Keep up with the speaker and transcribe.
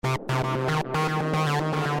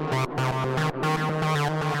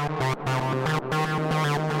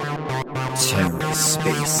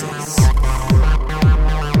TerraSpaces.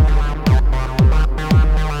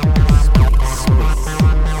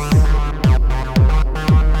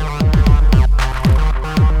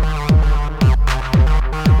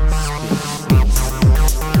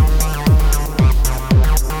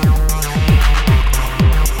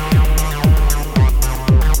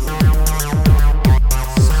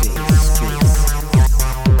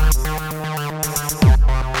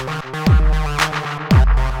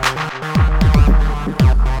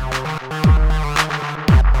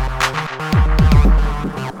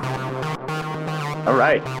 All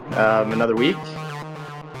right, another week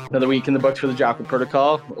in the books for the Jackal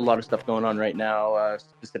protocol. A lot of stuff going on right now,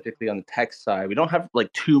 specifically on the tech side. We don't have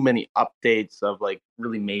like too many updates of like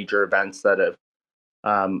really major events that have.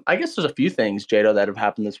 I guess there's a few things, Jado, that have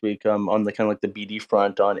happened this week on the kind of like the BD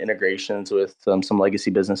front on integrations with some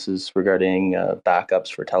legacy businesses regarding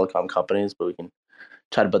backups for telecom companies, but we can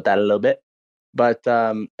chat about that a little bit. But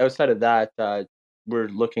outside of that, we're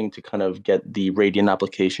looking to kind of get the Radiant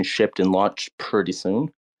application shipped and launched pretty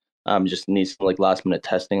soon. Just needs some like last minute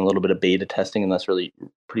testing, a little bit of beta testing, and that's really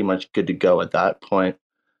pretty much good to go at that point.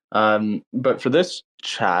 But for this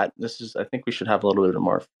chat, I think we should have a little bit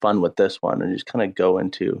more fun with this one and just kind of go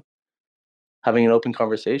into having an open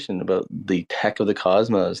conversation about the tech of the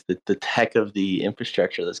cosmos, the tech of the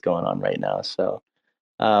infrastructure that's going on right now. So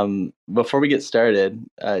before we get started,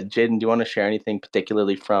 Jaden, do you want to share anything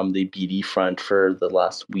particularly from the BD front for the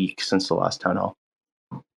last week since the last town hall?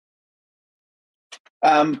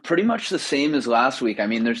 Pretty much the same as last week. I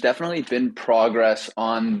mean, there's definitely been progress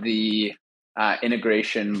on the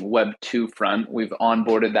integration Web 2 front. We've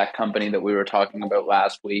onboarded that company that we were talking about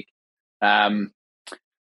last week. A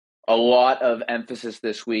lot of emphasis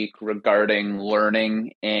this week regarding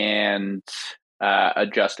learning and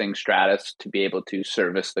adjusting Stratus to be able to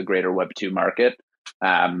service the greater Web 2 market.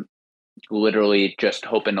 Literally just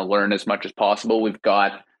hoping to learn as much as possible. We've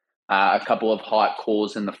got a couple of hot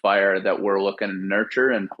coals in the fire that we're looking to nurture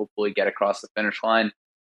and hopefully get across the finish line.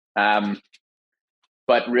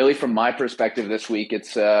 But really, from my perspective this week,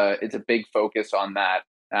 it's a big focus on that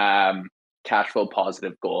cash flow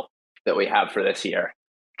positive goal that we have for this year.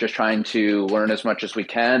 Just trying to learn as much as we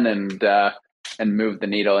can and move the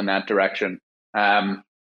needle in that direction. From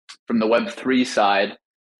the Web3 side,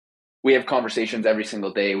 we have conversations every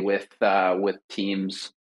single day with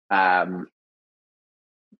teams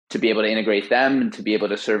to be able to integrate them and to be able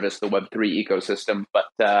to service the Web3 ecosystem. But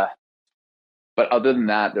other than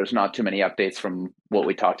that, there's not too many updates from what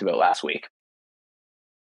we talked about last week.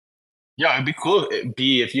 Yeah, it'd be cool.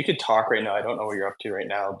 If you could talk right now. I don't know what you're up to right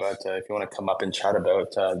now, but if you want to come up and chat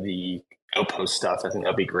about the Outpost stuff, I think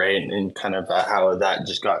that'd be great, and kind of how that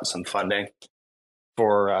just got some funding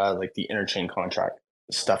for like the interchain contract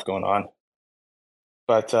stuff going on.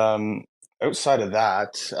 But outside of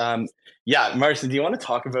that, yeah, Marcy, do you want to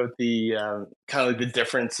talk about the kind of like the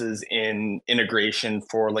differences in integration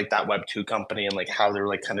for like that Web 2 company and like how they're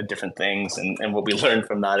like kind of different things and what we learned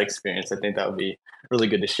from that experience? I think that would be really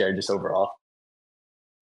good to share just overall.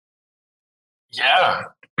 Yeah.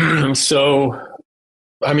 So,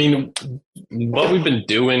 I mean, what we've been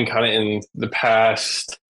doing kind of in the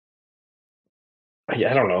past, I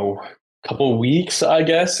don't know, couple of weeks, I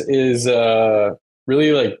guess, is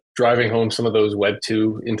really like driving home some of those Web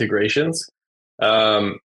 2 integrations,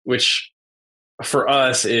 which for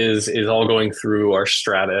us is all going through our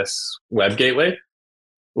Stratus web gateway,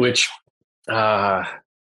 which I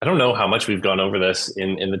don't know how much we've gone over this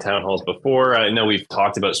in the town halls before. I know we've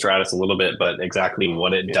talked about Stratus a little bit, but exactly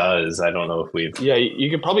what it does, I don't know if we've... Yeah, you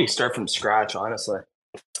could probably start from scratch, honestly.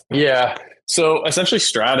 Yeah. So essentially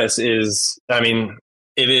Stratus is, I mean,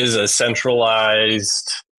 it is a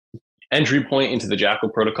centralized entry point into the Jackal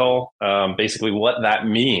protocol. Basically what that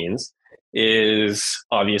means is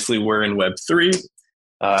obviously we're in Web3.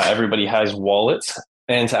 Everybody has wallets.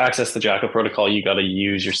 And to access the Jackal protocol, you got to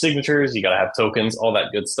use your signatures, you got to have tokens, all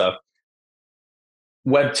that good stuff.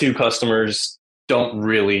 Web 2 customers don't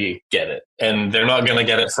really get it, and they're not going to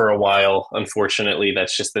get it for a while. Unfortunately,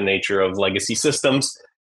 that's just the nature of legacy systems.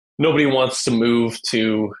 Nobody wants to move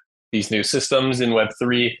to these new systems in Web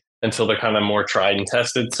 3 until they're kind of more tried and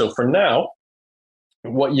tested. So for now,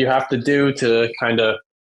 what you have to do to kind of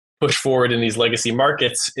push forward in these legacy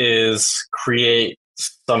markets is create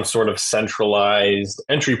some sort of centralized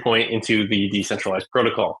entry point into the decentralized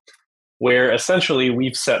protocol, where essentially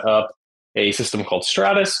we've set up a system called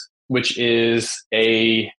Stratus, which is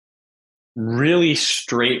a really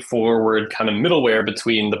straightforward kind of middleware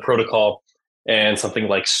between the protocol and something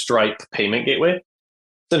like Stripe payment gateway.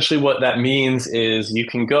 essentially what that means is you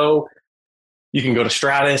can go to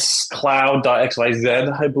Stratus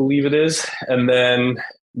Cloud.xyz, I believe it is, and then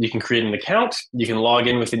you can create an account. You can log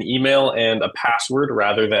in with an email and a password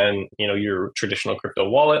rather than your traditional crypto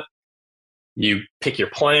wallet. You pick your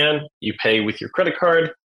plan. You pay with your credit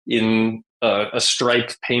card in a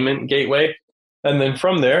Stripe payment gateway, and then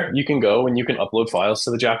from there you can go and you can upload files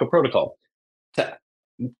to the Jackal protocol. To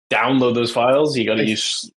download those files, you got to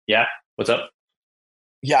use yeah. What's up?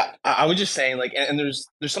 Yeah, I was just saying, like, and there's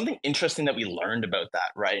something interesting that we learned about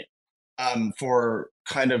that, right? For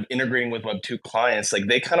kind of integrating with Web2 clients, like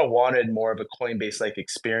they kind of wanted more of a Coinbase like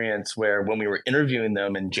experience where when we were interviewing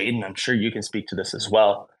them, and Jaden, I'm sure you can speak to this as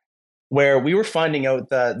well, where we were finding out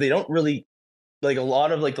that they don't really like a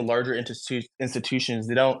lot of like the larger institutions,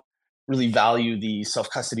 they don't really value the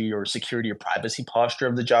self custody or security or privacy posture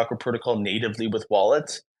of the Jackal protocol natively with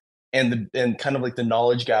wallets, and kind of like the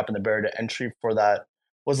knowledge gap and the barrier to entry for that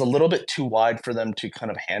was a little bit too wide for them to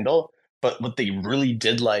kind of handle. But what they really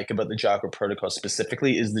did like about the Jackal protocol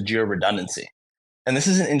specifically is the geo redundancy. And this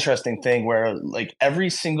is an interesting thing where like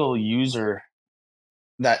every single user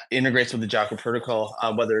that integrates with the Jackal protocol,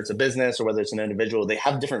 whether it's a business or whether it's an individual, they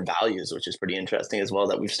have different values, which is pretty interesting as well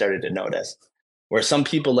that we've started to notice. Where some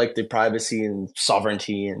people like the privacy and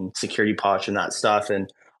sovereignty and security posture and that stuff, and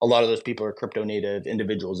a lot of those people are crypto native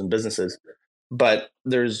individuals and businesses. But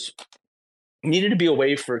there's needed to be a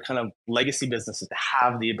way for kind of legacy businesses to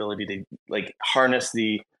have the ability to like harness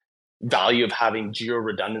the value of having geo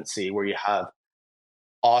redundancy, where you have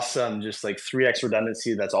awesome, just like 3x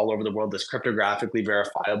redundancy that's all over the world, that's cryptographically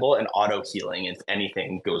verifiable and auto healing if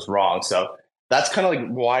anything goes wrong. So that's kind of like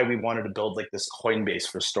why we wanted to build like this Coinbase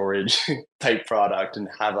for storage type product and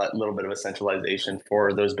have that little bit of a centralization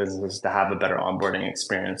for those businesses to have a better onboarding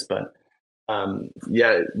experience. But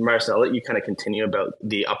yeah, Marcel, I'll let you kind of continue about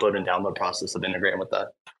the upload and download process of integrating with that.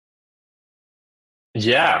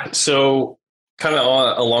 Yeah. So kind of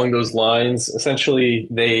along those lines, essentially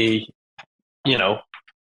they, you know,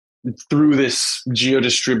 through this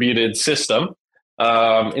geo-distributed system,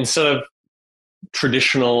 instead of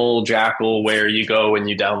traditional Jackal where you go and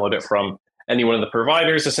you download it from any one of the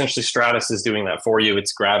providers, essentially Stratus is doing that for you.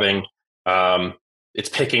 It's grabbing, it's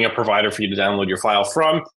picking a provider for you to download your file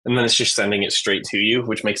from, and then it's just sending it straight to you,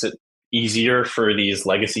 which makes it easier for these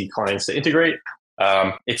legacy clients to integrate.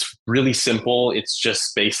 It's really simple. It's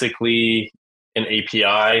just basically an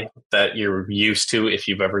API that you're used to if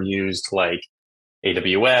you've ever used like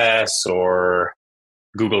AWS or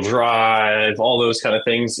Google Drive, all those kind of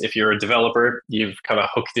things. If you're a developer, you've kind of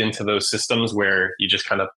hooked into those systems where you just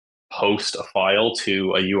kind of post a file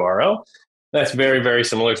to a URL. That's very, very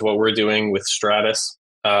similar to what we're doing with Stratus.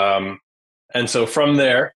 And so from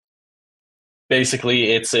there,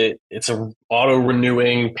 basically it's a auto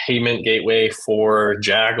renewing payment gateway for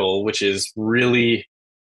Jackal, which is really,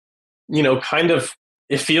 kind of,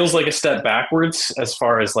 it feels like a step backwards as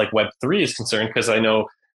far as like Web3 is concerned, because I know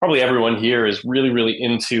probably everyone here is really, really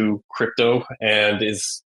into crypto and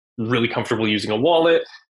is really comfortable using a wallet.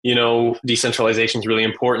 Decentralization is really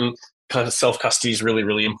important. Self custody is really,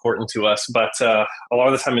 really important to us. But a lot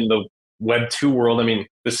of the time in the Web2 world, I mean,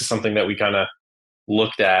 this is something that we kind of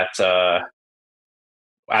looked at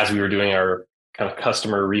as we were doing our kind of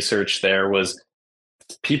customer research. There was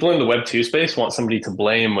people in the Web2 space want somebody to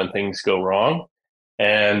blame when things go wrong.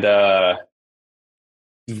 And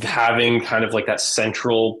having kind of like that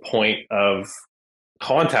central point of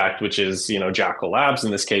contact, which is, Jackal Labs,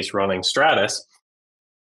 in this case, running Stratus.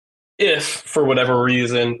 If for whatever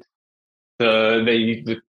reason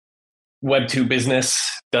the Web2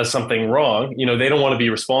 business does something wrong, they don't want to be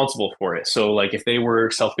responsible for it. So like if they were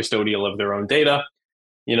self-custodial of their own data,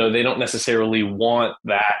 they don't necessarily want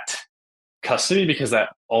that custody, because that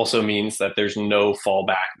also means that there's no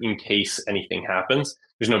fallback in case anything happens.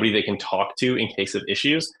 There's nobody they can talk to in case of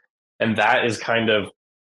issues. And that is kind of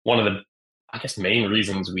one of the, I guess, main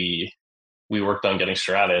reasons we worked on getting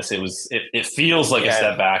Stratus. It feels like a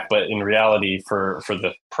step back, but in reality for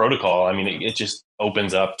the protocol, I mean, it just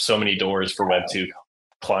opens up so many doors for Web2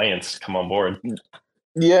 clients to come on board.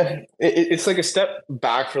 Yeah, it's like a step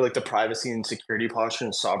back for like the privacy and security posture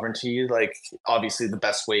and sovereignty. Like obviously the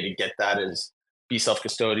best way to get that is be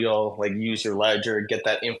self-custodial, like use your ledger, get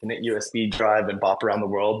that infinite USB drive and bop around the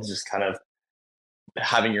world, just kind of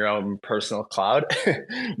having your own personal cloud.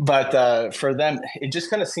 But for them, it just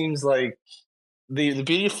kind of seems like the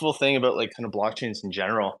beautiful thing about like kind of blockchains in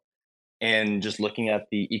general and just looking at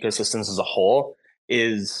the ecosystems as a whole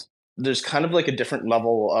is there's kind of like a different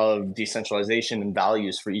level of decentralization and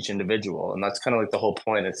values for each individual. And that's kind of like the whole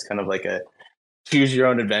point. It's kind of like a choose your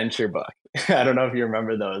own adventure book. I don't know if you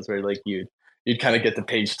remember those where like you'd kind of get to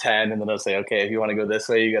page 10, and then it'll say, okay, if you want to go this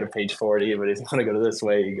way, you go to page 40, but if you want to go to this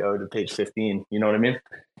way, you go to page 15. You know what I mean?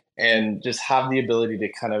 And just have the ability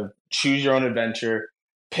to kind of choose your own adventure,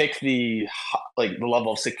 pick the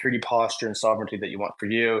level of security posture and sovereignty that you want for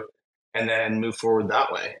you, and then move forward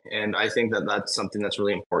that way. And I think that that's something that's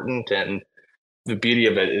really important. And the beauty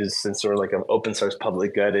of it is, since we're like an open source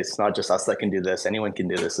public good, it's not just us that can do this. Anyone can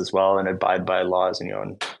do this as well and abide by laws in your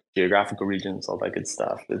own geographical regions, all that good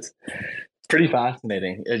stuff. It's pretty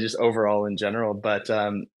fascinating, just overall in general. But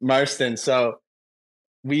Marston, so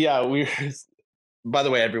we by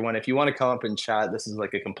the way, everyone, if you want to come up and chat, this is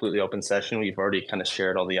like a completely open session. We've already kind of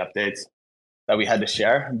shared all the updates that we had to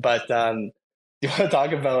share. But do you want to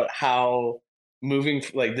talk about how moving,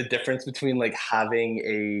 like the difference between like having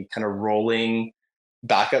a kind of rolling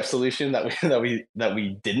backup solution that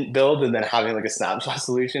we didn't build, and then having like a snapshot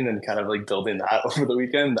solution and kind of like building that over the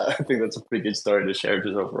weekend? I think that's a pretty good story to share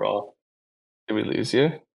just overall. Did we lose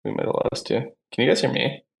you? We might have lost you. Can you guys hear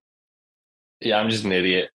me? Yeah, I'm just an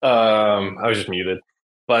idiot. I was just muted.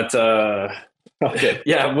 But Okay.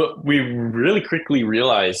 yeah, what we really quickly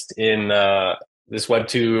realized in this Web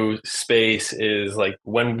 2 space is like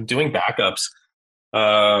when doing backups,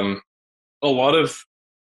 a lot of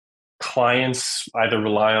clients either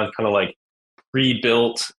rely on kind of like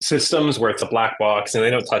pre-built systems where it's a black box and they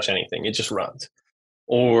don't touch anything, it just runs,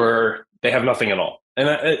 or they have nothing at all.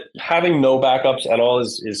 And having no backups at all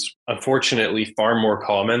is unfortunately far more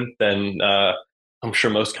common than I'm sure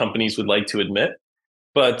most companies would like to admit.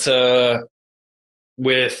 But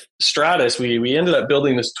with Stratus, we ended up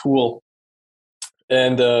building this tool,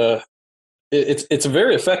 and it's a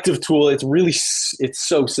very effective tool. It's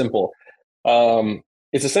so simple.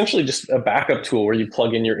 It's essentially just a backup tool where you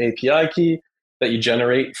plug in your API key that you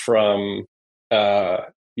generate from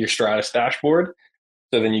your Stratus dashboard.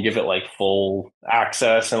 So then you give it like full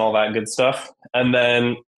access and all that good stuff. And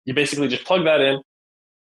then you basically just plug that in.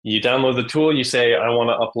 You download the tool. You say, I want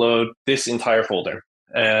to upload this entire folder.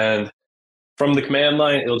 And from the command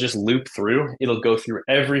line, it'll just loop through. It'll go through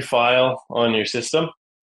every file on your system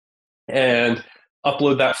and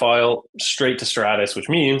upload that file straight to Stratus, which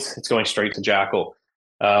means it's going straight to Jackal,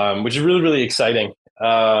 which is really, really exciting.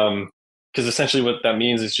 Because essentially what that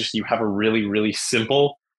means is just you have a really, really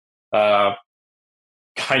simple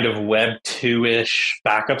kind of Web 2-ish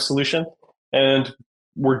backup solution. And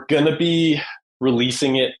we're going to be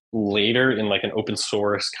releasing it later in like an open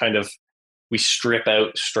source kind of, we strip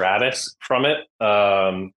out Stratus from it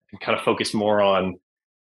and kind of focus more on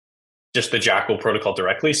just the Jackal protocol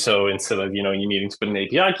directly. So instead of, you needing to put an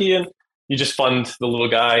API key in, you just fund the little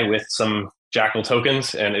guy with some Jackal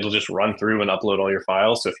tokens and it'll just run through and upload all your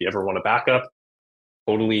files. So if you ever want to backup,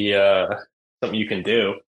 totally something you can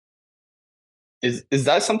do. Is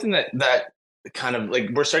that something that kind of like,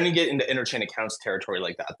 we're starting to get into interchain accounts territory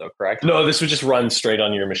like that though, correct? No, this would just run straight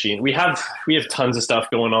on your machine. We have tons of stuff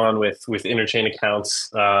going on with interchain accounts.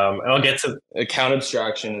 And I'll get to account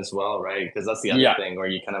abstraction as well, right? Because that's the other thing where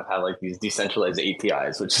you kind of have like these decentralized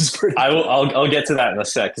APIs, which is pretty. I'll get to that in a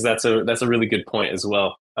sec because that's a really good point as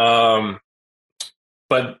well.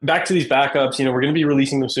 But back to these backups, we're going to be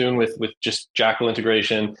releasing them soon with just Jackal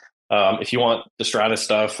integration. If you want the Stratus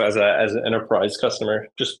stuff as an enterprise customer,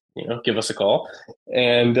 just give us a call.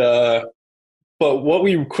 And but what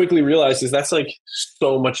we quickly realized is that's like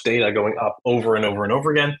so much data going up over and over and over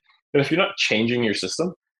again. And if you're not changing your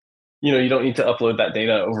system, you don't need to upload that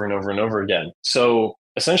data over and over and over again. So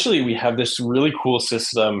essentially, we have this really cool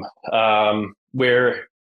system where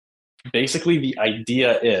basically the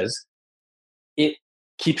idea is it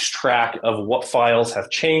keeps track of what files have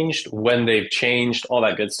changed, when they've changed, all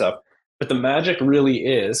that good stuff. But the magic really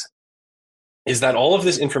is that all of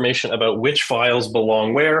this information about which files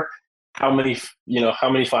belong where, how many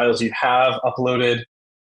files you have uploaded,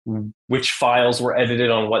 which files were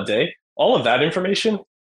edited on what day, all of that information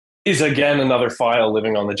is again another file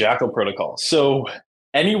living on the Jackal protocol. So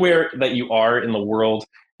anywhere that you are in the world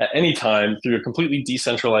at any time through a completely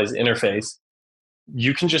decentralized interface,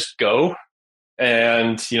 you can just go.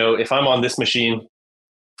 And, if I'm on this machine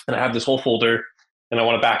and I have this whole folder and I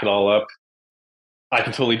want to back it all up, I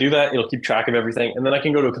can totally do that. It'll keep track of everything. And then I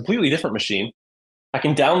can go to a completely different machine. I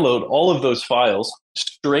can download all of those files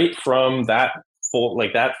straight from that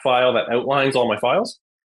file that outlines all my files.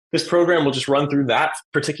 This program will just run through that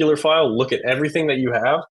particular file, look at everything that you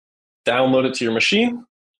have, download it to your machine.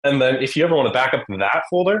 And then if you ever want to back up that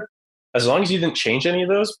folder, as long as you didn't change any of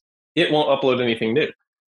those, it won't upload anything new.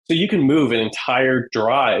 So you can move an entire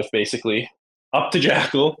drive basically up to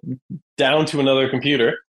Jackal, down to another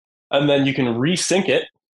computer, and then you can resync it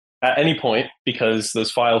at any point because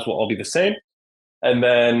those files will all be the same. and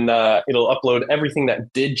then it'll upload everything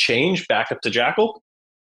that did change back up to Jackal.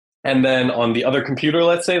 And then on the other computer,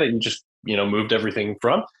 let's say that you just moved everything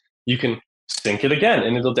from, you can sync it again,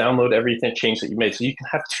 and it'll download everything change that you made. So you can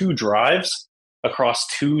have two drives across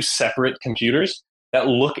two separate computers that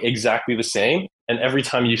look exactly the same, and every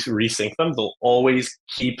time you resync them, they'll always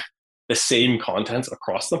keep the same contents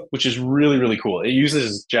across them, which is really really cool. It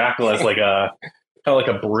uses Jackal as like a kind of like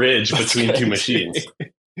a bridge between two machines.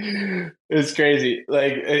 It's crazy.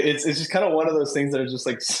 Like it's just kind of one of those things that are just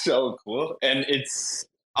like so cool, and it's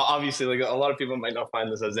obviously like a lot of people might not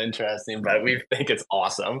find this as interesting, but we think it's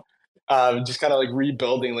awesome. Just kind of like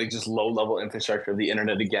rebuilding like just low level infrastructure of the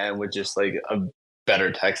internet again with just like a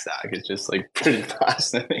better tech stack. It's just like pretty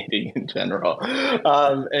fascinating in general.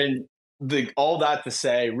 And all that to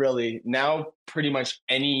say, really, now pretty much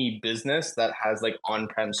any business that has like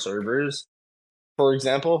on-prem servers, for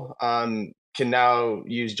example, can now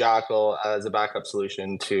use Jackal as a backup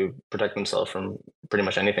solution to protect themselves from pretty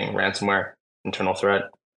much anything, ransomware, internal threat,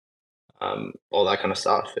 all that kind of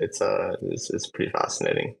stuff. It's pretty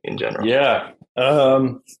fascinating in general. Yeah.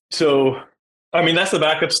 So, I mean, that's the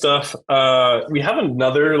backup stuff. We have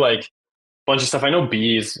another like bunch of stuff. I know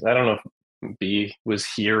B's. I don't know if B was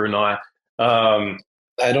here or not. I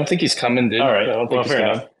don't think he's coming, dude. All right. I don't think Well, he's fair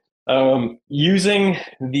coming. enough. Using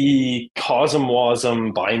the COSM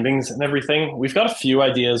WASM bindings and everything, we've got a few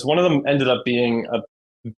ideas. One of them ended up being a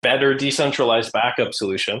better decentralized backup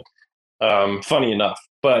solution. Funny enough,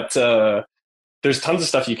 but there's tons of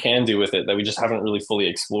stuff you can do with it that we just haven't really fully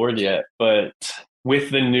explored yet. But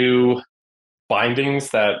with the new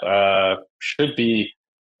bindings that should be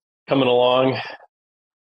coming along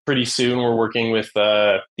pretty soon, we're working with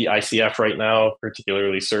the ICF right now,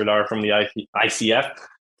 particularly Serdar from the ICF,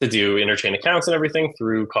 to do interchain accounts and everything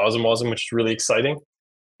through Cosmosm, which is really exciting.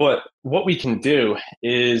 But what we can do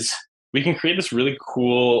is we can create this really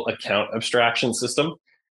cool account abstraction system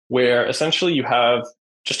where essentially you have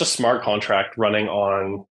just a smart contract running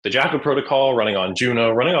on the Jackal protocol, running on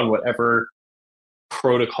Juno, running on whatever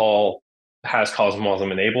protocol has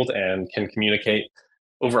Cosmosm enabled and can communicate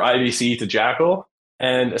over IBC to Jackal.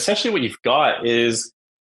 And essentially what you've got is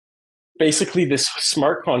basically this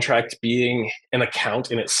smart contract being an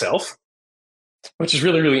account in itself, which is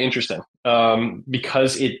really, really interesting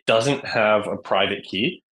because it doesn't have a private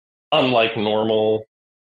key, unlike normal,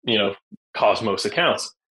 Cosmos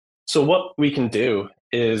accounts. So what we can do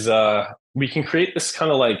is we can create this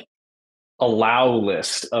kind of like allow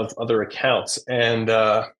list of other accounts, and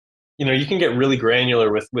you can get really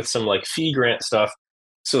granular with some like fee grant stuff,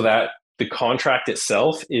 so that the contract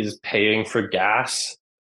itself is paying for gas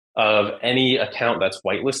of any account that's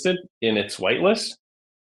whitelisted in its whitelist.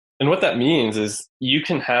 And what that means is you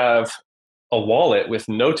can have a wallet with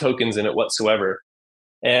no tokens in it whatsoever.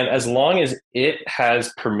 And as long as it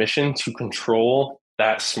has permission to control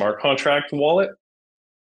that smart contract wallet,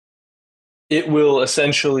 it will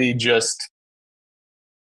essentially just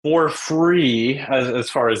for free, as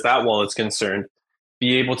far as that wallet's concerned,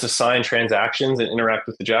 be able to sign transactions and interact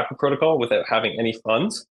with the Jackal protocol without having any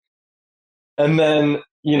funds. And then,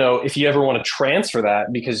 if you ever want to transfer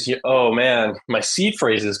that because oh man, my seed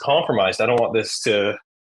phrase is compromised, I don't want this to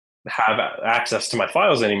have access to my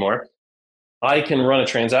files anymore, I can run a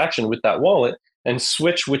transaction with that wallet and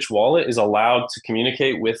switch which wallet is allowed to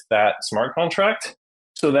communicate with that smart contract.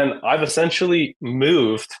 So then I've essentially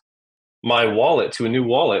moved my wallet to a new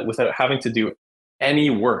wallet without having to do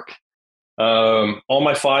any work. All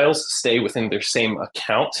my files stay within their same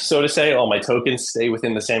account, so to say. All my tokens stay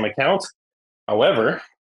within the same account. However,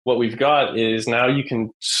 what we've got is now you can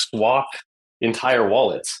swap entire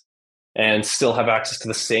wallets and still have access to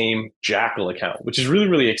the same Jackal account, which is really,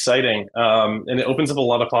 really exciting. And it opens up a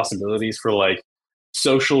lot of possibilities for like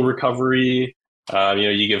social recovery.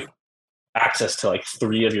 You give access to like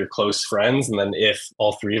three of your close friends, and then if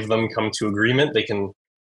all three of them come to agreement, they can,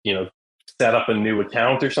 set up a new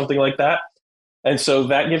account or something like that. And so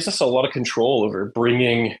that gives us a lot of control over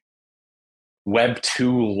bringing Web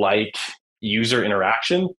 2 like user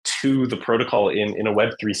interaction to the protocol in a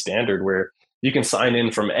Web 3 standard where you can sign in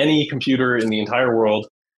from any computer in the entire world.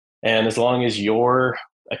 And as long as your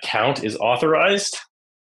account is authorized,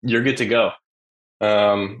 you're good to go.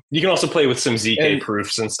 You can also play with some ZK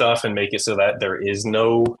proofs and stuff and make it so that there is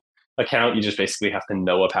no account. You just basically have to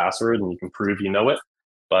know a password and you can prove you know it.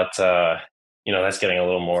 But, that's getting a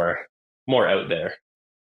little more out there.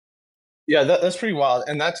 Yeah, that's pretty wild.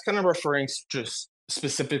 And that's kind of referring just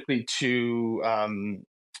specifically to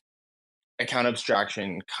account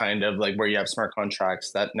abstraction, kind of like where you have smart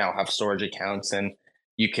contracts that now have storage accounts. And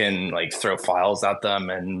you can like throw files at them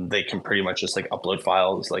and they can pretty much just like upload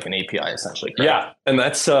files like an API essentially, correct? Yeah, and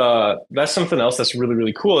that's something else that's really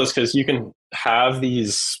really cool is because you can have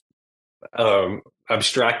these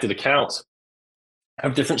abstracted accounts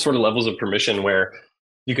have different sort of levels of permission where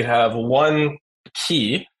you could have one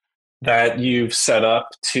key that you've set up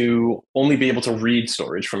to only be able to read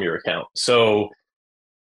storage from your account. So,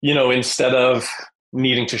 instead of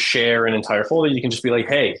needing to share an entire folder, you can just be like,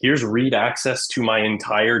 hey, here's read access to my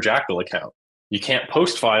entire Jackal account. You can't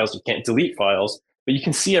post files, you can't delete files, but you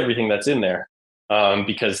can see everything that's in there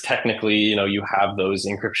because technically, you have those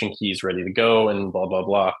encryption keys ready to go and blah, blah,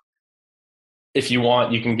 blah. If you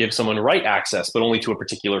want, you can give someone write access, but only to a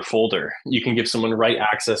particular folder. You can give someone write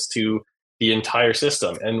access to the entire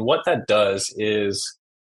system. And what that does is,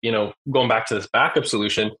 going back to this backup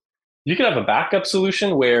solution, you can have a backup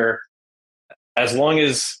solution where as long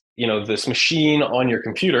as, this machine on your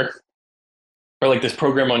computer or like this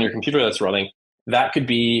program on your computer that's running, that could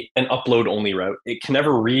be an upload only route. It can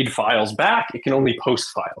never read files back. It can only post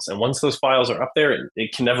files. And once those files are up there,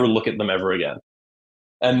 it can never look at them ever again.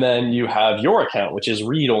 And then you have your account, which is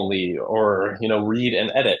read only or, read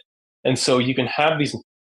and edit. And so you can have these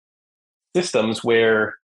systems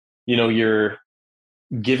where, you're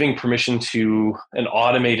giving permission to an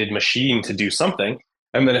automated machine to do something.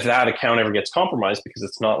 And then if that account ever gets compromised because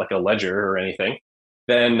it's not like a ledger or anything,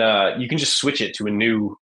 then you can just switch it to a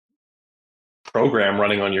new program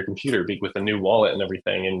running on your computer with a new wallet and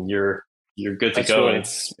everything, and you're good to That's go. really, And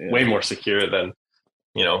it's yeah. way more secure than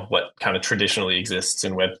what kind of traditionally exists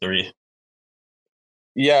in Web3.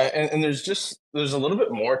 Yeah, and there's a little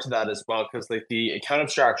bit more to that as well because like the account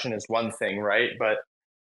abstraction is one thing, right? But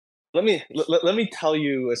let me tell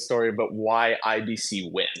you a story about why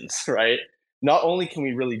IBC wins, right? Not only can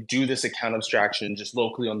we really do this account abstraction just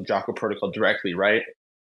locally on the Jackal protocol directly, right?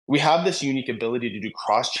 We have this unique ability to do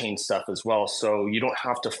cross-chain stuff as well. So you don't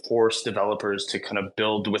have to force developers to kind of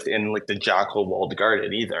build within like the Jackal walled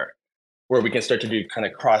garden either, where we can start to do kind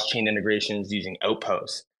of cross-chain integrations using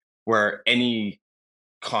outposts, where any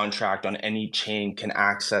contract on any chain can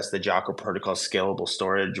access the Jackal protocol scalable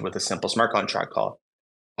storage with a simple smart contract call.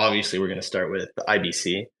 Obviously, we're going to start with the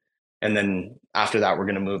IBC. And then after that, we're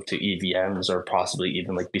going to move to EVMs or possibly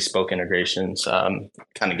even like bespoke integrations. Kind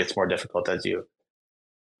of gets more difficult as you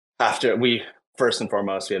first and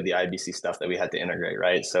foremost, we have the IBC stuff that we had to integrate,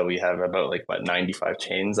 right? So we have about like 95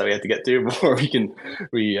 chains that we have to get through before before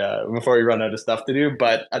we run out of stuff to do.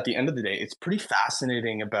 But at the end of the day, it's pretty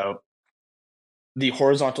fascinating about the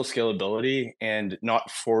horizontal scalability and not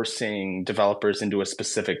forcing developers into a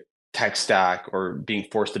specific tech stack or being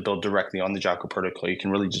forced to build directly on the Jackal protocol. You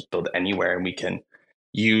can really just build anywhere, and we can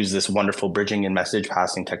use this wonderful bridging and message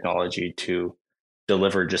passing technology to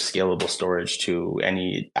deliver just scalable storage to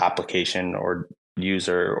any application or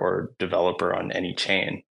user or developer on any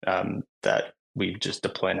chain that we just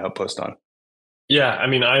deploy an outpost on. Yeah, I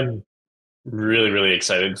mean, I'm really, really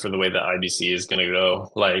excited for the way that IBC is going to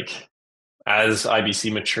go. Like, as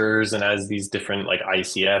IBC matures and as these different like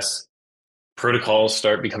ICS protocols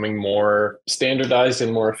start becoming more standardized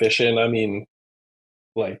and more efficient, I mean,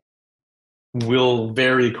 like, we'll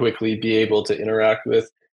very quickly be able to interact with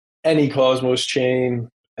any Cosmos chain,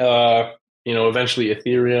 eventually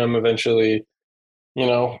Ethereum, eventually, you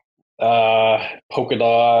know, Polkadot,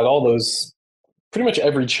 all those, pretty much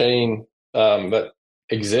every chain that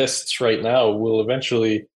exists right now will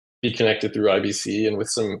eventually be connected through IBC and with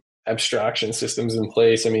some abstraction systems in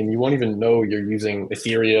place. I mean, you won't even know you're using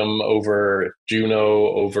Ethereum over Juno,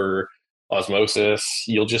 over Osmosis.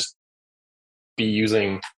 You'll just be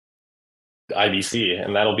using IBC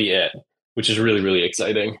and that'll be it, which is really, really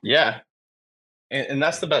exciting. Yeah. And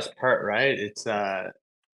that's the best part, right? It's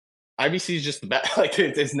IBC is just the best. Like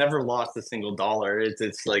it's never lost a single dollar.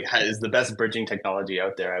 It's like is the best bridging technology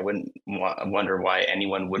out there. I wouldn't wonder why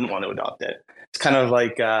anyone wouldn't want to adopt it. It's kind of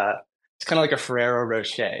like a Ferrero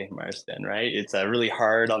Rocher, Marston, right? It's really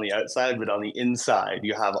hard on the outside, but on the inside,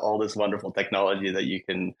 you have all this wonderful technology that you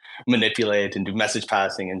can manipulate and do message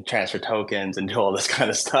passing and transfer tokens and do all this kind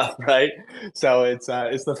of stuff, right? So it's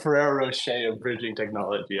the Ferrero Rocher of bridging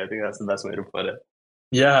technology. I think that's the best way to put it.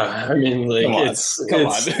 Yeah, I mean, like Come on, come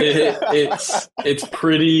on. it's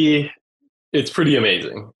pretty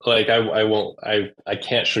amazing. Like I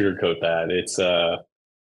can't sugarcoat that.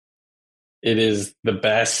 It is the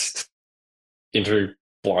best inter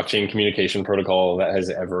blockchain communication protocol that has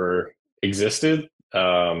ever existed.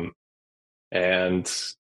 And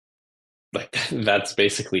like that's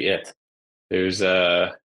basically it. There's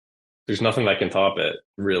nothing that can top it,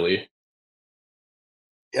 really.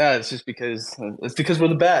 Yeah, it's because we're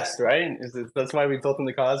the best, right? That's why we built in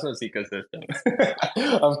the Cosmos ecosystem.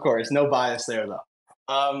 Of course, no bias there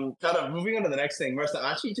though. Kind of moving on to the next thing, Marissa,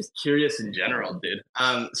 I'm actually just curious in general, dude.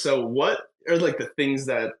 So what are like the things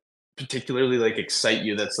that particularly like excite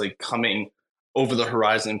you that's like coming over the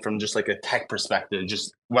horizon from just like a tech perspective,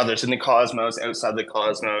 just whether it's in the Cosmos, outside the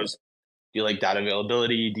Cosmos? Do you like data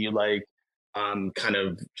availability? Do you like kind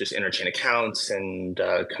of just interchain accounts and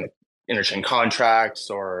kind of interchain contracts,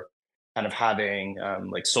 or kind of having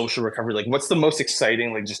like social recovery? Like, what's the most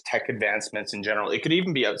exciting, like just tech advancements in general? It could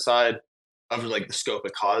even be outside of like the scope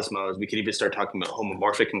of Cosmos. We could even start talking about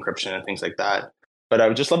homomorphic encryption and things like that. But I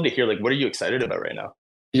would just love to hear like what are you excited about right now?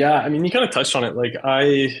 Yeah, I mean, you kind of touched on it.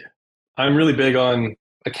 I'm really big on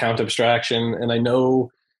account abstraction, and I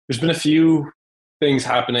know there's been a few things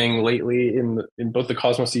happening lately in both the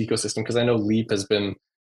Cosmos ecosystem because I know Leap has been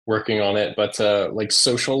working on it, but like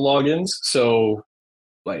social logins. So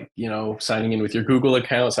like, signing in with your Google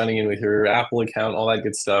account, signing in with your Apple account, all that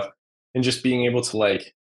good stuff, and just being able to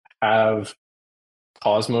like have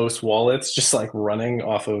Cosmos wallets just like running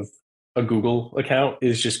off of a Google account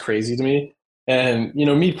is just crazy to me. And,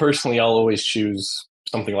 me personally, I'll always choose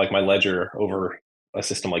something like my Ledger over a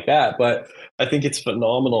system like that. But I think it's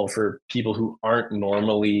phenomenal for people who aren't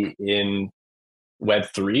normally in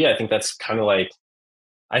Web3. I think that's kind of like,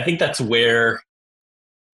 I think that's where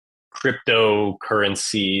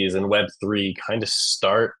cryptocurrencies and Web3 kind of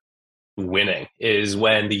start winning is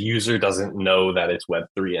when the user doesn't know that it's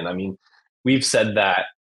Web3. And I mean, we've said that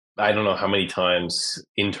I don't know how many times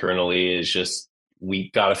internally is just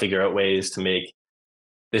we got to figure out ways to make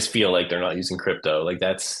this feel like they're not using crypto. Like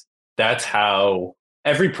that's how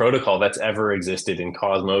every protocol that's ever existed in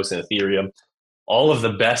Cosmos and Ethereum, all of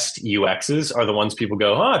the best UXs are the ones people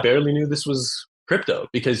go, "Oh, I barely knew this was crypto,"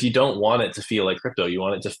 because you don't want it to feel like crypto. You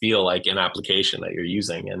want it to feel like an application that you're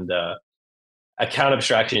using. And account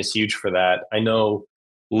abstraction is huge for that. I know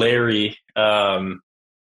Larry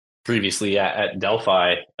previously at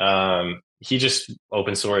Delphi, he just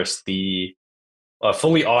open sourced the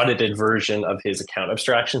fully audited version of his account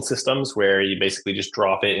abstraction systems, where you basically just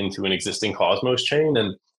drop it into an existing Cosmos chain,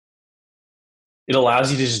 and it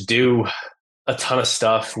allows you to just do a ton of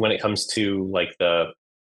stuff when it comes to like the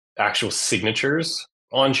actual signatures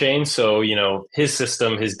on chain. So, his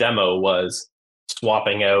system, his demo was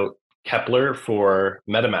swapping out Kepler for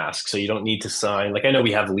MetaMask. So you don't need to sign. Like I know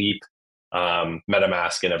we have Leap,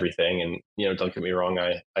 MetaMask, and everything. And don't get me wrong,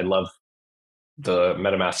 I love the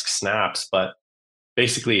MetaMask snaps, but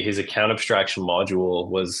basically his account abstraction module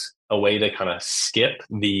was a way to kind of skip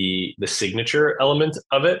the signature element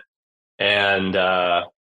of it and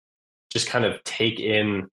just kind of take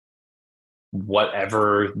in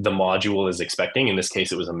whatever the module is expecting. In this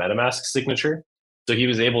case, it was a MetaMask signature. So he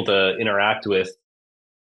was able to interact with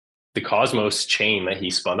the Cosmos chain that he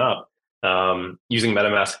spun up using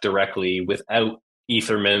MetaMask directly without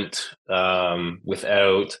Ethermint,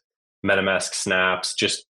 without MetaMask snaps,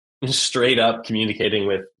 just straight up communicating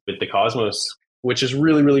with the Cosmos, which is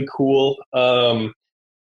really, really cool.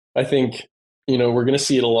 I think, we're going to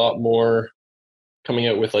see it a lot more coming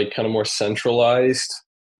out with like kind of more centralized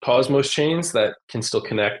Cosmos chains that can still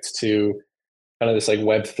connect to kind of this like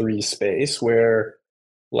Web3 space where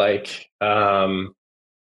like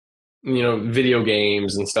video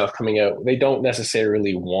games and stuff coming out, they don't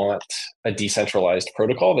necessarily want a decentralized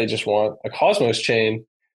protocol. They just want a Cosmos chain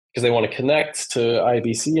because they want to connect to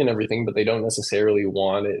IBC and everything, but they don't necessarily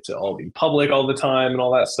want it to all be public all the time and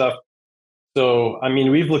all that stuff. So, I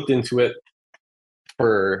mean, we've looked into it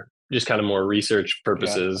for just kind of more research Yeah,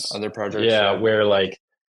 purposes. other projects. Yeah, Yeah. where like,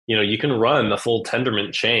 you can run the full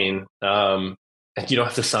Tendermint chain, and you don't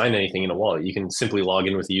have to sign anything in a wallet. You can simply log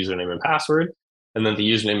in with the username and password, and then the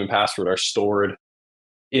username and password are stored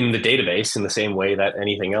in the database in the same way that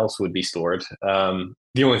anything else would be stored.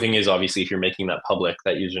 The only thing is, obviously, if you're making that public,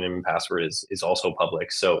 that username and password is also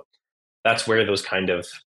public. So that's where those kind of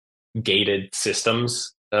gated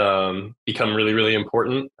systems become really, really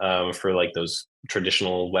important for like those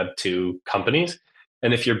traditional Web 2 companies.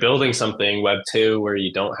 And if you're building something Web 2 where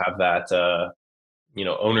you don't have that,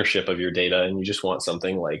 ownership of your data and you just want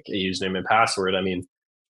something like a username and password, I mean,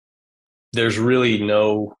 there's really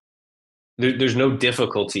there's no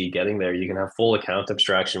difficulty getting there. You can have full account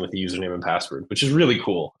abstraction with the username and password, which is really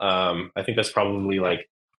cool. I think that's probably like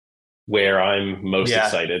where I'm most Yeah.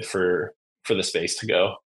 excited for the space to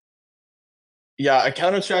go. Yeah,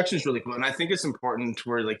 account abstraction is really cool, and I think it's important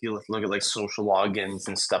where like you look at like social logins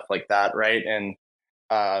and stuff like that, right? And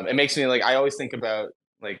it makes me like I always think about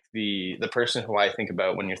like the person who I think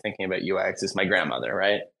about when you're thinking about UX is my grandmother,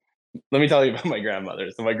 right? Let me tell you about my grandmother.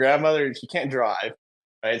 So my grandmother, she can't drive,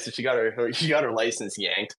 right? So she got her license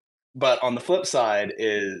yanked. But on the flip side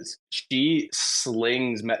is she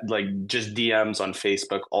slings like just DMs on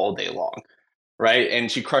Facebook all day long, right? And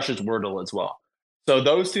she crushes Wordle as well. So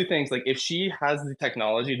those two things, like if she has the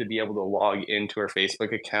technology to be able to log into her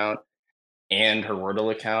Facebook account and her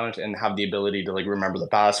Wordle account and have the ability to like remember the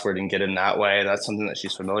password and get in that way, that's something that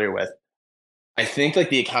she's familiar with. I think like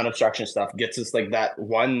the account abstraction stuff gets us like that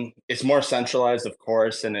one. It's more centralized, of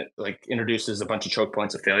course, and it like introduces a bunch of choke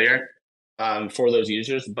points of failure for those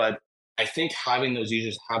users. But I think having those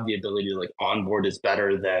users have the ability to like onboard is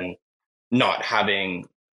better than not having.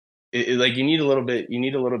 Like you need a little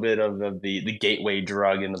bit of the gateway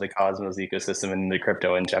drug into the Cosmos ecosystem and the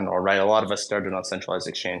crypto in general, right? A lot of us started on centralized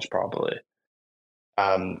exchange, probably.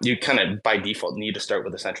 You kind of by default need to start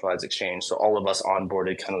with a centralized exchange. So all of us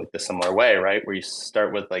onboarded kind of like the similar way, right? Where you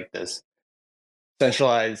start with like this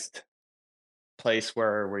centralized place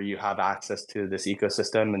where you have access to this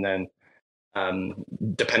ecosystem, and then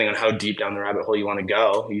depending on how deep down the rabbit hole you want to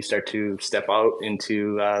go, you start to step out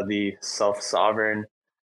into the self-sovereign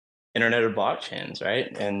internet of blockchains,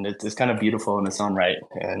 right? And it's kind of beautiful in its own right.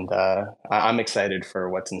 And I'm excited for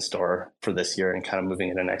what's in store for this year and kind of moving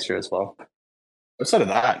into next year as well. Outside of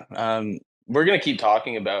that, we're going to keep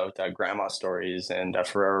talking about grandma stories and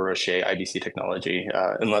Ferrero Rocher IBC technology,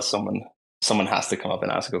 unless someone has to come up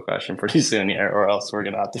and ask a question pretty soon here, or else we're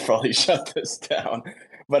going to have to probably shut this down.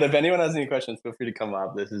 But if anyone has any questions, feel free to come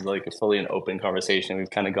up. This is like a fully an open conversation.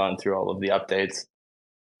 We've kind of gone through all of the updates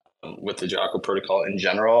with the Jackal protocol in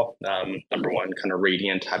general. Number one, kind of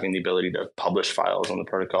Radiant having the ability to publish files on the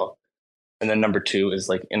protocol. And then number two is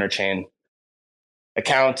like interchain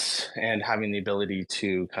accounts and having the ability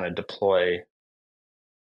to kind of deploy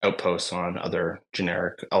outposts on other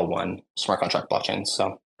generic L1 smart contract blockchains.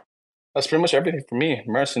 So that's pretty much everything for me.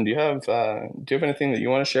 Marcin, do you have anything that you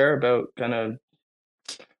want to share about kind of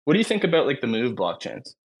what do you think about like the Move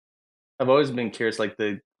blockchains? I've always been curious, like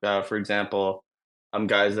for example,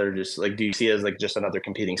 guys that are just like, do you see it as like just another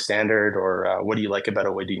competing standard, or what do you like about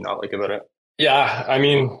it? What do you not like about it? Yeah, I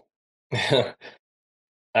mean, I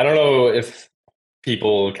don't know if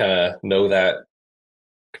people kind of know that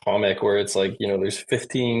comic where it's like, there's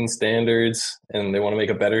 15 standards and they want to make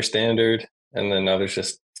a better standard. And then now there's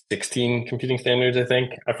just 16 competing standards, I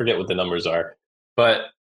think. I forget what the numbers are. But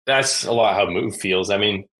that's a lot how Move feels. I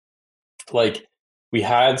mean, like we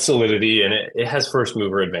had Solidity and it has first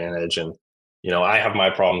mover advantage. And, I have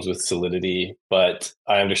my problems with Solidity, but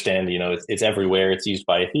I understand, it's everywhere. It's used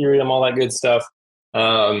by Ethereum, all that good stuff.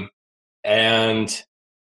 And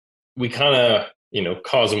we kind of,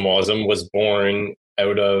 Cosmosm was born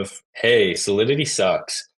out of, hey, Solidity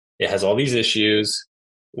sucks. It has all these issues.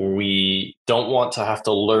 We don't want to have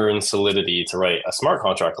to learn Solidity to write a smart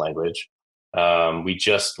contract language. We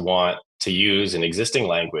just want to use an existing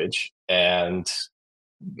language, and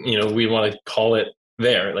we want to call it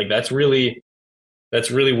there. Like that's really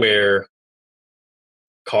where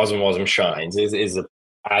Cosmosm shines.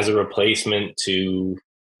 As a replacement to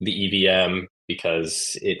the EVM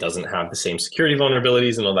because it doesn't have the same security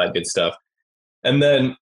vulnerabilities and all that good stuff. And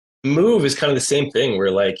then Move is kind of the same thing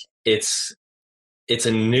where like it's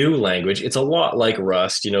a new language. It's a lot like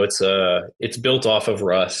Rust, it's built off of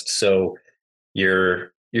Rust. So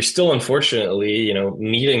you're still unfortunately,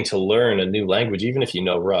 needing to learn a new language even if you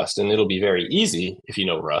know Rust, and it'll be very easy if you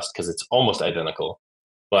know Rust because it's almost identical.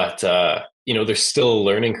 But there's still a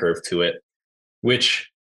learning curve to it, which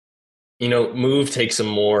Move takes a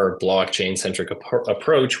more blockchain centric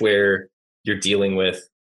approach where you're dealing with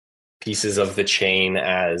pieces of the chain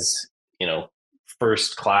as,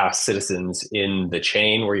 first class citizens in the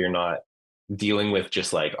chain where you're not dealing with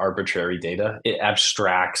just like arbitrary data. It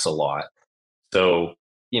abstracts a lot. So,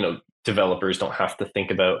 developers don't have to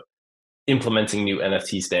think about implementing new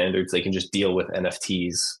NFT standards. They can just deal with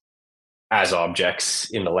NFTs as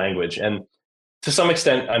objects in the language. And to some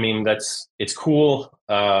extent, I mean, it's cool.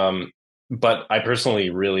 But I personally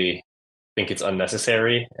really think it's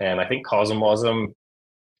unnecessary. And I think Cosmosm,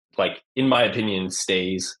 like, in my opinion,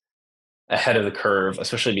 stays ahead of the curve,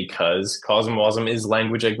 especially because Cosmosm is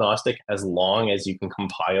language agnostic. As long as you can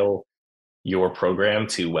compile your program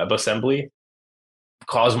to WebAssembly,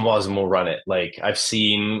 Cosmosm will run it. Like I've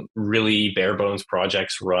seen really bare bones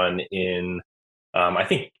projects run in, I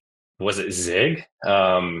think, was it Zig?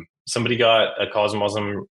 Somebody got a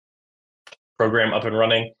Cosmosm program up and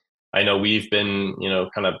running. I know we've been,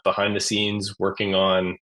 kind of behind the scenes working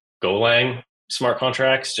on Golang smart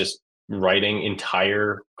contracts, just writing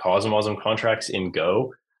entire Cosmosm contracts in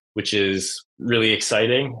Go, which is really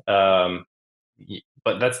exciting. But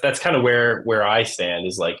that's kind of where I stand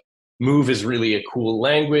is like Move is really a cool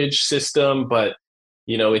language system, but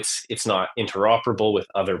It's not interoperable with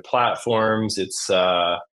other platforms. It's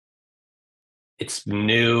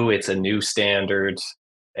new. It's a new standard,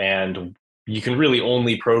 and you can really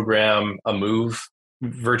only program a Move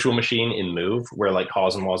virtual machine in Move, where like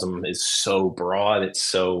Cosmosm is so broad. It's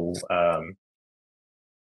so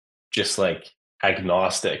just like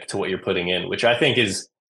agnostic to what you're putting in, which I think is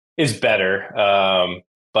better.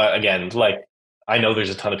 But again, like I know there's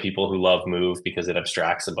a ton of people who love Move because it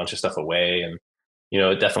abstracts a bunch of stuff away, and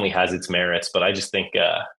it definitely has its merits. But I just think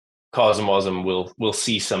Cosmosm will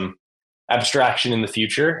see some abstraction in the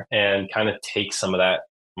future and kind of take some of that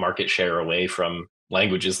market share away from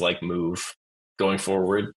languages like Move going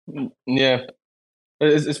forward. Yeah,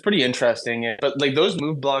 it's pretty interesting. But like those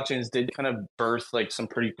Move blockchains did kind of birth like some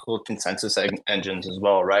pretty cool consensus engines as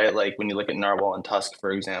well, right? Like when you look at Narwhal and Tusk,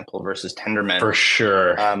 for example, versus Tendermint. For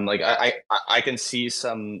sure. Like I can see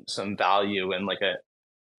some value in like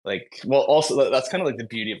well, also that's kind of like the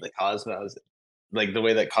beauty of the Cosmos, like the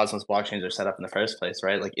way that Cosmos blockchains are set up in the first place,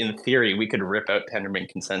 right? Like in theory, we could rip out Tendermint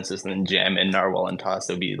consensus and then jam in Narwhal and Toss.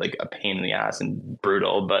 It would be like a pain in the ass and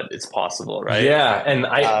brutal, but it's possible, right? Yeah, and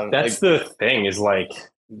that's Like the thing is like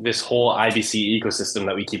this whole IBC ecosystem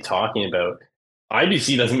that we keep talking about.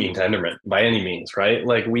 IBC doesn't mean Tendermint by any means, right?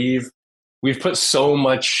 Like we've put so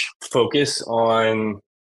much focus on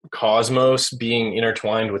Cosmos being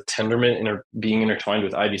intertwined with Tendermint and being intertwined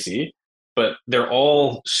with IBC, but they're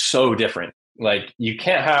all so different. Like you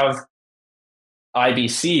can't have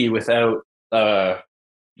IBC without a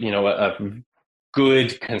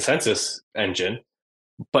good consensus engine,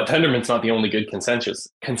 but Tendermint's not the only good consensus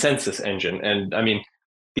engine. And I mean,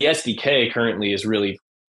 the SDK currently is really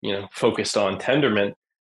focused on Tendermint,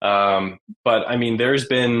 but I mean, there's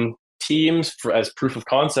been teams as proof of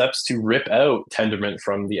concepts to rip out Tendermint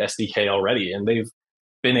from the SDK already, and they've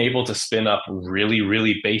been able to spin up really,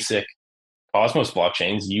 really basic Cosmos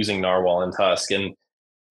blockchains using Narwhal and Tusk, and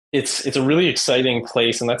it's a really exciting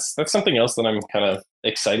place, and that's something else that I'm kind of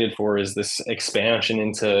excited for is this expansion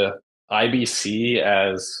into IBC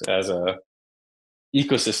as a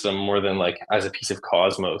ecosystem more than like as a piece of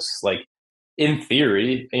Cosmos. Like in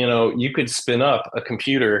theory, you could spin up a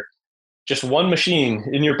computer, just one machine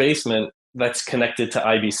in your basement that's connected to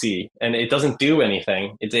IBC, and it doesn't do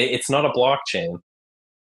anything. It's not a blockchain.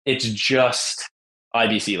 It's just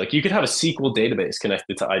IBC. Like you could have a SQL database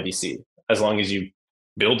connected to IBC as long as you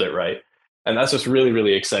build it right. And that's just really,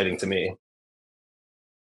 really exciting to me.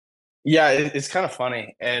 yeah, it's kind of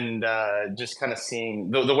funny, and just kind of seeing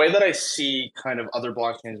the way that I see kind of other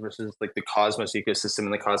blockchains versus like the Cosmos ecosystem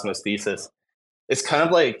and the Cosmos thesis. It's kind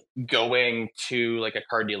of like going to like a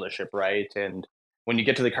car dealership, right? And when you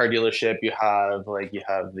get to the car dealership, you have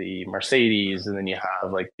the Mercedes, and then you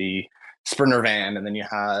have like the Sprinter van, and then you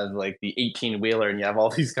have like the 18 wheeler, and you have all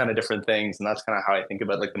these kind of different things. And that's kind of how I think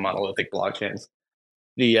about like the monolithic blockchains.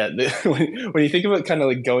 The when you think about kind of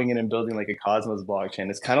like going in and building like a Cosmos blockchain,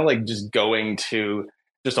 it's kind of like just going to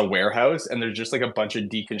just a warehouse and there's just like a bunch of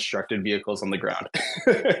deconstructed vehicles on the ground,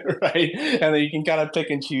 right? And then you can kind of pick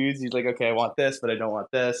and choose. You're like, okay, I want this, but I don't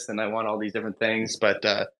want this, and I want all these different things. But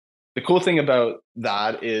the cool thing about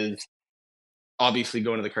that is obviously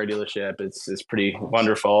going to the car dealership is pretty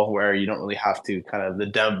wonderful, where you don't really have to kind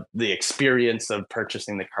of the experience of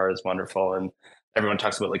purchasing the car is wonderful. And everyone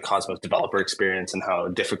talks about like Cosmos developer experience and how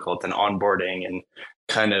difficult and onboarding and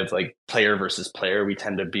kind of like player versus player we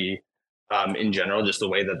tend to be, in general, just the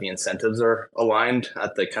way that the incentives are aligned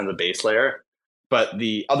at the kind of base layer. But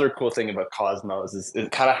the other cool thing about Cosmos is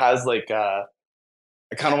it kind of has like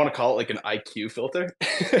I kind of want to call it like an IQ filter,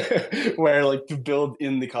 where like to build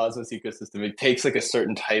in the Cosmos ecosystem, it takes like a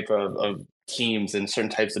certain type of teams and certain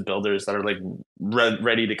types of builders that are like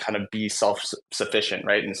ready to kind of be self-sufficient,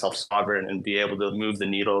 right, and self-sovereign and be able to move the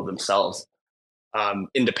needle themselves,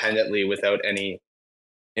 independently without any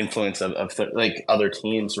influence of like other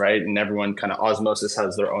teams, right? And everyone kind of Osmosis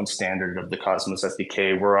has their own standard of the Cosmos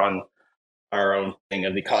SDK. We're on our own thing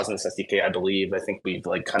of the Cosmos SDK, I believe. I think we've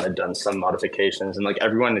like kind of done some modifications, and like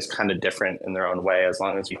everyone is kind of different in their own way. As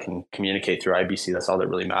long as you can communicate through IBC, that's all that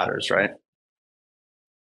really matters, right?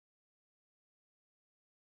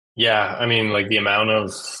 Yeah, I mean, like the amount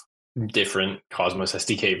of different Cosmos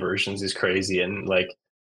SDK versions is crazy, and like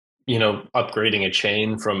upgrading a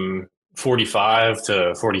chain from 45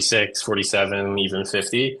 to 46, 47, even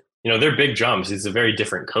 50, they're big jumps. It's a very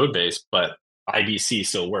different code base, but IBC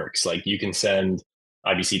still works. Like you can send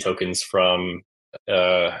IBC tokens from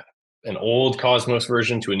uh, an old Cosmos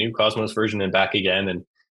version to a new Cosmos version and back again, and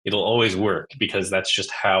it'll always work because that's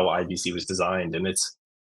just how IBC was designed. And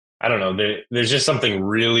I don't know, there's just something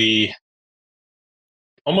really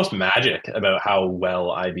almost magic about how well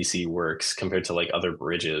IBC works compared to like other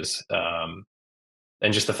bridges.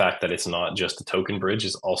 And just the fact that it's not just a token bridge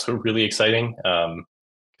is also really exciting.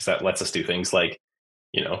 Because that lets us do things like,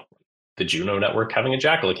 you know, the Juno network having a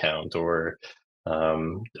Jackal account, or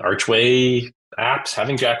Archway apps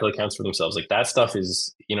having Jackal accounts for themselves. Like that stuff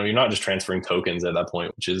is, you're not just transferring tokens at that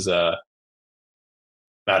point, which is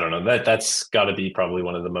I don't know, that's got to be probably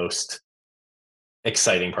one of the most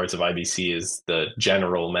exciting parts of IBC is the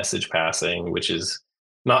general message passing, which is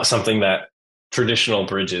not something that traditional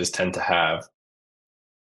bridges tend to have.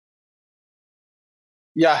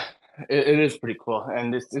 Yeah, it is pretty cool,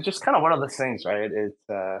 and it's just kind of one of those things, right?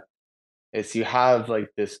 It's you have like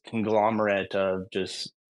this conglomerate of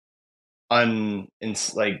just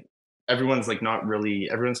like everyone's like not really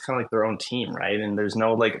everyone's kind of like their own team, right? And there's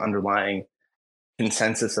no like underlying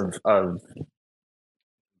consensus of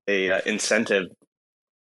a incentive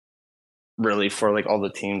really for like all the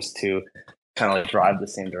teams to kind of like drive the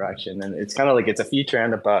same direction. And it's kind of like it's a feature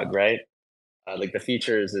and a bug, right? Like the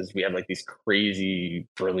features is we have like these crazy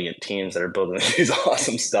brilliant teams that are building these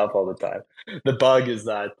awesome stuff all the time. The bug is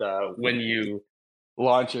that when you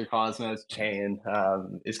launch your Cosmos chain,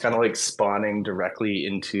 it's kind of like spawning directly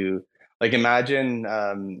into like imagine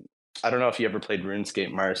I don't know if you ever played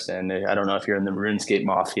RuneScape, Marston. I don't know if you're in the RuneScape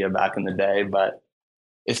Mafia back in the day, but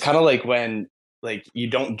it's kind of like when like you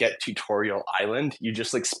don't get tutorial island, you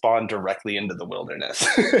just like spawn directly into the wilderness.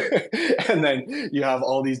 And then you have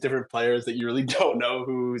all these different players that you really don't know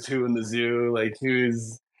who's who in the zoo, like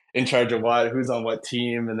who's in charge of what, who's on what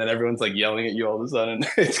team, and then everyone's like yelling at you all of a sudden.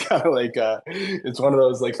 It's kind of like it's one of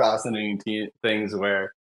those like fascinating things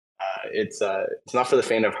where it's not for the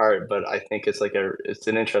faint of heart, but I think it's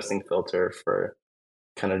an interesting filter for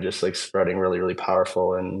kind of just like spreading really, really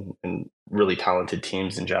powerful and really talented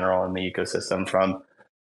teams in general in the ecosystem, from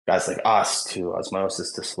guys like us to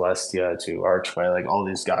Osmosis to Celestia to Archway. Like all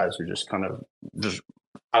these guys are just kind of just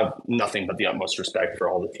have nothing but the utmost respect for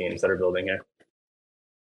all the teams that are building it.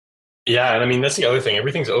 Yeah, and I mean that's the other thing.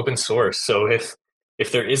 Everything's open source. So if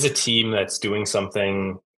there is a team that's doing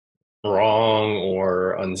something wrong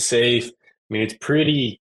or unsafe, I mean it's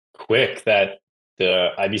pretty quick that the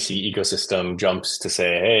IBC ecosystem jumps to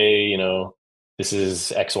say, hey, this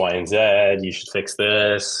is X, Y, and Z. You should fix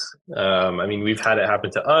this. I mean, we've had it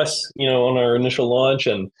happen to us, on our initial launch,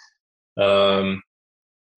 and um,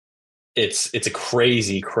 it's a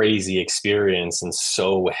crazy, crazy experience and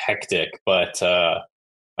so hectic. But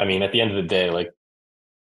I mean, at the end of the day, like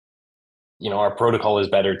our protocol is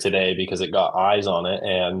better today because it got eyes on it,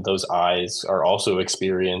 and those eyes are also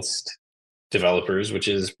experienced developers, which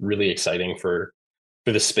is really exciting for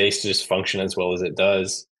the space to just function as well as it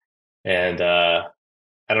does. And I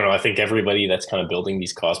don't know. I think everybody that's kind of building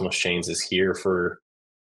these Cosmos chains is here for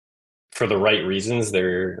the right reasons.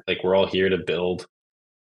 They're like we're all here to build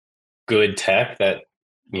good tech that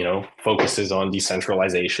focuses on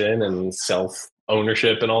decentralization and self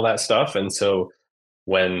ownership and all that stuff. And so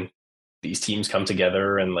when these teams come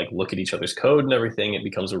together and like look at each other's code and everything, it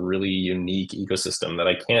becomes a really unique ecosystem that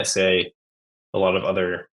I can't say a lot of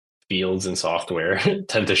other fields in software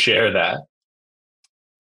tend to share that.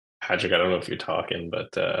 Patrick, I don't know if you're talking,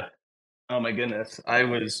 but Oh my goodness. I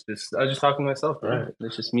was just talking to myself, all bro. right,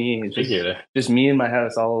 It's just me. It's figured just it. just me in my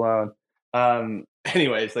house all alone.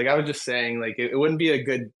 Anyways, like I was just saying, like it wouldn't be a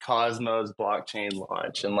good Cosmos blockchain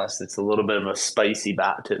launch unless it's a little bit of a spicy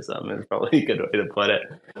baptism, is probably a good way to put it.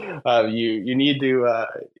 You need to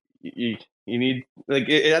you need like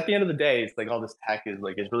at the end of the day, it's like all this tech is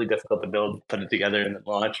like it's really difficult to build, put it together, and then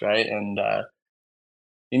launch, right? And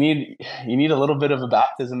you need a little bit of a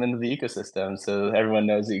baptism into the ecosystem so everyone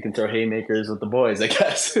knows that you can throw haymakers with the boys, I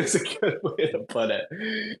guess is a good way to put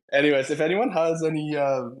it. Anyways, if anyone has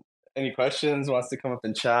any questions, wants to come up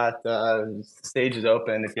and chat, the stage is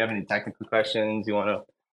open. If you have any technical questions, you want to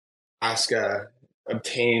ask,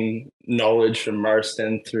 obtain knowledge from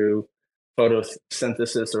Marston through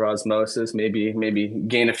photosynthesis or osmosis, maybe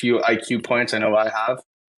gain a few IQ points. I know I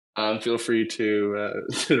have. Feel free to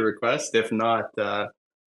to request. If not,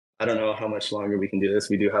 I don't know how much longer we can do this.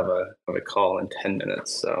 We do have a call in 10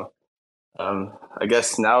 minutes, so I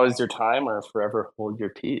guess now is your time, or forever hold your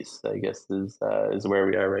peace. I guess is where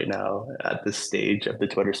we are right now at this stage of the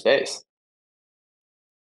Twitter space.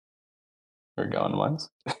 We're going once,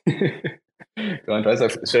 going twice.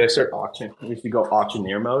 Should I start auction? We should go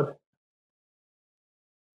auctioneer mode.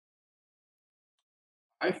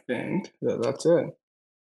 I think that's it.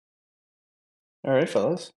 All right,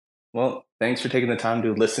 fellas. Well, thanks for taking the time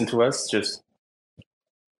to listen to us. Just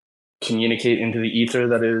communicate into the ether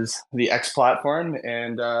that is the X platform.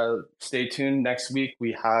 And stay tuned. Next week,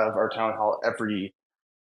 we have our town hall every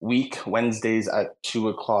week, Wednesdays at 2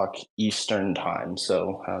 o'clock Eastern time.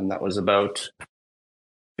 So that was about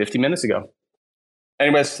 50 minutes ago.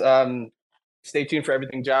 Anyways, stay tuned for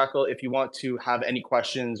everything, Jackal. If you want to have any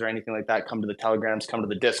questions or anything like that, come to the Telegrams, come to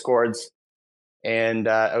the Discords. And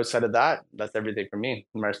outside of that, that's everything from me.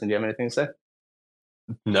 Marston, do you have anything to say?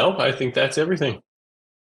 No, I think that's everything.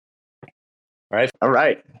 All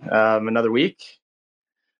right. Another week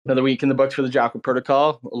in the books for the Jackal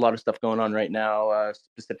protocol. A lot of stuff going on right now,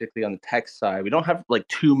 specifically on the tech side. We don't have like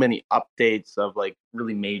too many updates of like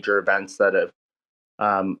really major events that have.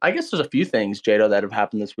 I guess there's a few things, Jado, that have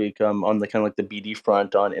happened this week on the kind of like the BD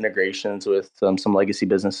front on integrations with some legacy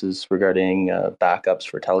businesses regarding backups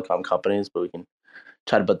for telecom companies, but we can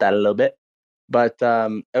chat about that a little bit. But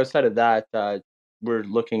outside of that, we're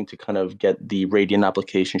looking to kind of get the Radiant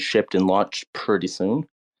application shipped and launched pretty soon.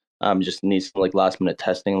 Just needs some like last minute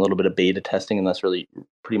testing, a little bit of beta testing, and that's really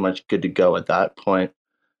pretty much good to go at that point.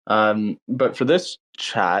 But for this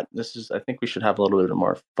chat, I think we should have a little bit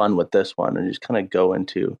more fun with this one and just kind of go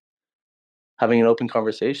into having an open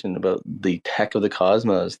conversation about the tech of the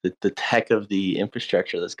cosmos, the tech of the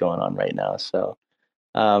infrastructure that's going on right now. So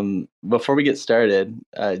before we get started,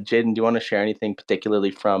 Jaden, do you want to share anything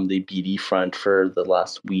particularly from the BD front for the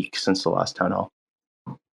last week since the last town hall?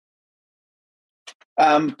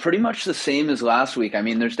 Pretty much the same as last week. I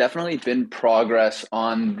mean, there's definitely been progress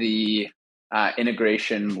on the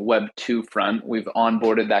integration Web 2 front. We've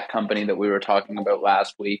onboarded that company that we were talking about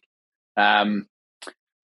last week. A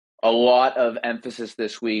lot of emphasis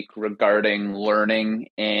this week regarding learning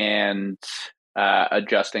and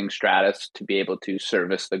adjusting Stratus to be able to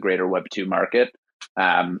service the greater Web 2 market.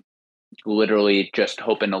 Literally just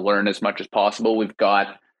hoping to learn as much as possible. We've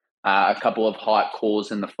got a couple of hot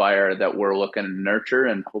coals in the fire that we're looking to nurture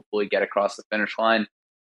and hopefully get across the finish line.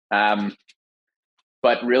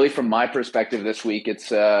 But really, from my perspective this week,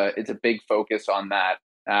 it's a big focus on that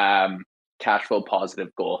cash flow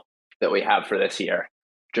positive goal that we have for this year.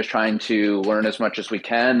 Just trying to learn as much as we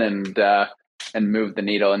can and move the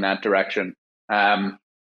needle in that direction. From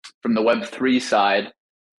the Web3 side,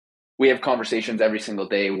 we have conversations every single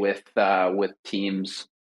day with teams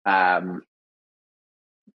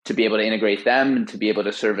to be able to integrate them and to be able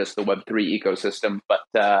to service the Web3 ecosystem.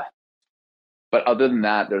 But other than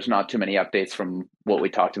that, there's not too many updates from what we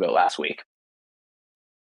talked about last week.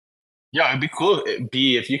 Yeah, it'd be cool.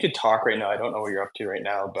 If you could talk right now. I don't know what you're up to right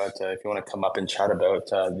now, but if you want to come up and chat about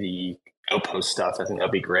the Outpost stuff, I think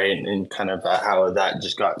that'd be great, and kind of how that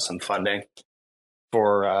just got some funding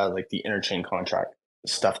for like the interchain contract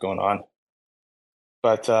stuff going on.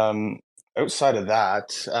 But outside of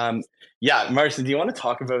that, yeah, Marcy, do you want to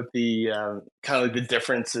talk about the kind of like the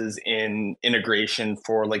differences in integration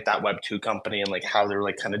for like that Web 2 company and like how they're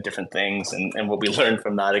like kind of different things and what we learned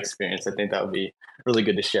from that experience? I think that would be really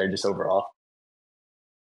good to share just overall.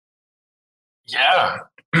 Yeah.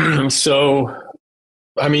 So,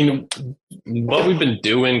 I mean, what we've been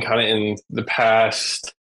doing kind of in the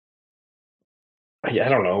past, I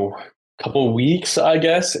don't know, couple weeks, I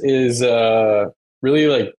guess, is really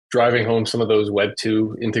like driving home some of those Web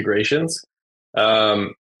 2 integrations,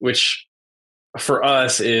 which for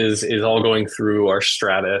us is all going through our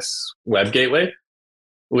Stratus web gateway,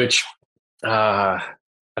 which I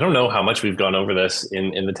don't know how much we've gone over this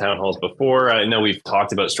in the town halls before. I know we've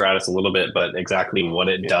talked about Stratus a little bit, but exactly what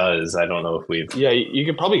it does, I don't know if we've... Yeah, you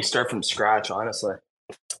could probably start from scratch, honestly.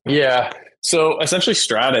 Yeah. So essentially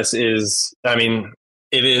Stratus is, I mean,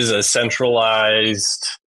 it is a centralized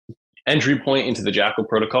entry point into the Jackal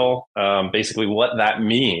protocol. Basically what that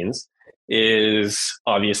means is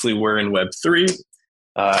obviously we're in Web3.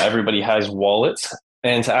 Everybody has wallets.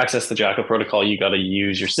 And to access the Jackal protocol, you got to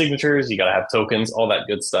use your signatures, you got to have tokens, all that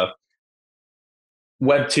good stuff.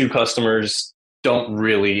 Web 2 customers don't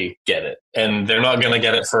really get it. And they're not going to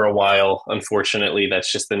get it for a while. Unfortunately,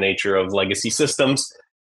 that's just the nature of legacy systems.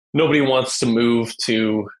 Nobody wants to move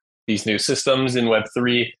to these new systems in Web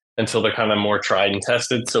 3 until they're kind of more tried and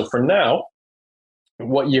tested. So for now,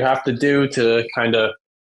 what you have to do to kind of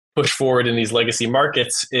push forward in these legacy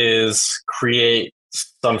markets is create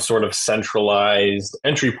some sort of centralized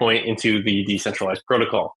entry point into the decentralized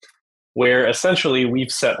protocol, where essentially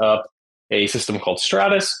we've set up a system called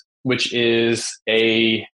Stratus, which is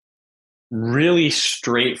a really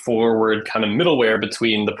straightforward kind of middleware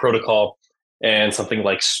between the protocol and something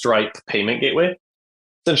like Stripe payment gateway.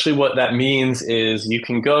 Essentially what that means is you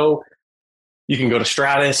can go to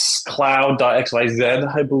Stratus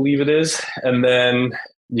cloud.xyz, I believe it is, and then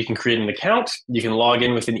you can create an account. You can log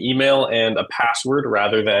in with an email and a password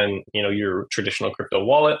rather than, your traditional crypto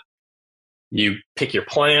wallet. You pick your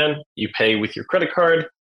plan, you pay with your credit card.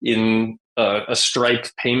 In a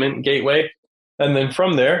striped payment gateway. And then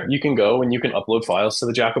from there, you can go and you can upload files to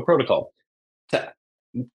the Jackal protocol. To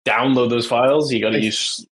download those files, you got to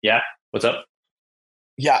use, yeah, what's up?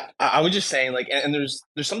 Yeah, I was just saying, like, and there's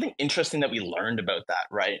something interesting that we learned about that,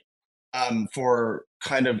 right? For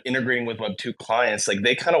kind of integrating with Web2 clients, like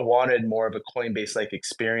they kind of wanted more of a Coinbase like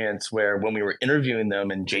experience where when we were interviewing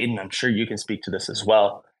them, and Jaden, I'm sure you can speak to this as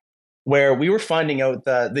well, where we were finding out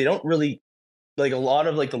that they don't really like a lot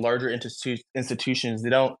of like the larger institutions, they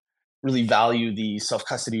don't really value the self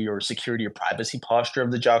custody or security or privacy posture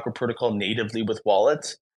of the Jackal protocol natively with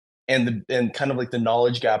wallets, and kind of like the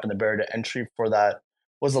knowledge gap and the barrier to entry for that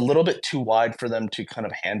was a little bit too wide for them to kind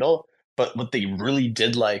of handle. But what they really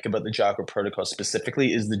did like about the Jackal protocol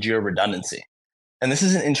specifically is the geo redundancy. And this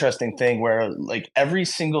is an interesting thing where like every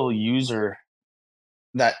single user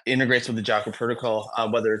that integrates with the Jackal protocol,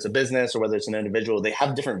 whether it's a business or whether it's an individual, they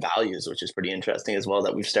have different values, which is pretty interesting as well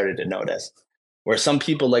that we've started to notice. Where some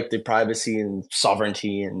people like the privacy and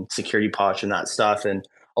sovereignty and security posture and that stuff, and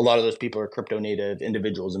a lot of those people are crypto native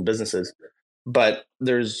individuals and businesses. But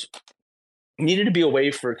there's needed to be a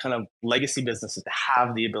way for kind of legacy businesses to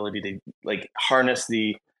have the ability to like harness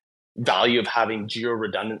the value of having geo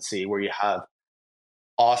redundancy, where you have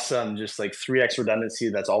awesome, just like 3x redundancy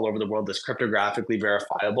that's all over the world, that's cryptographically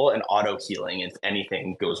verifiable and auto healing if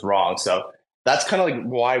anything goes wrong. So that's kind of like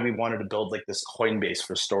why we wanted to build like this Coinbase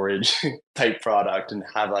for storage type product and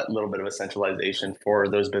have that little bit of a centralization for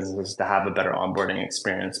those businesses to have a better onboarding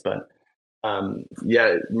experience. But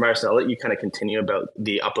yeah, Marcel, I'll let you kind of continue about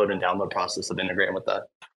the upload and download process of integrating with that.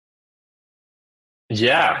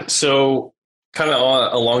 Yeah. So kind of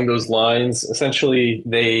along those lines, essentially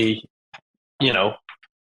they, you know,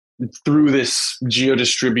 through this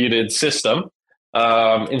geo-distributed system,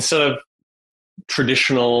 instead of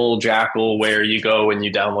traditional Jackal where you go and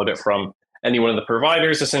you download it from any one of the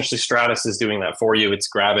providers, essentially Stratus is doing that for you. It's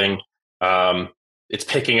grabbing, it's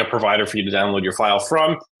picking a provider for you to download your file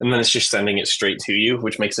from, and then it's just sending it straight to you,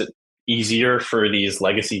 which makes it easier for these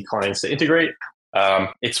legacy clients to integrate.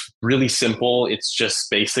 It's really simple. It's just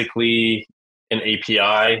basically an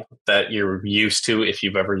API that you're used to if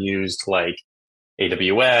you've ever used like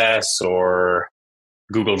AWS or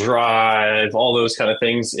Google Drive, all those kind of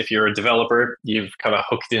things. If you're a developer, you've kind of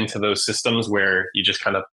hooked into those systems where you just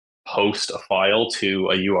kind of post a file to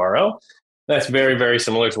a URL. That's very, very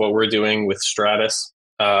similar to what we're doing with Stratus.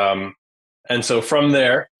 And so from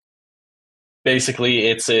there, basically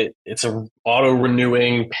it's a auto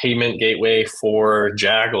renewing payment gateway for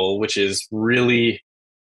Jackal, which is really,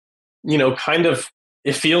 kind of,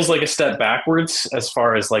 it feels like a step backwards as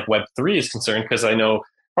far as like Web3 is concerned, because I know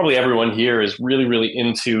probably everyone here is really, really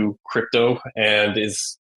into crypto and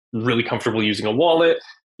is really comfortable using a wallet.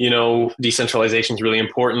 Decentralization is really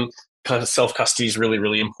important. Self custody is really,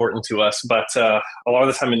 really important to us. But a lot of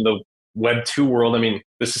the time in the Web2 world, I mean,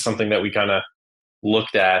 this is something that we kind of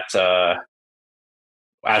looked at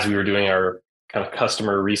as we were doing our kind of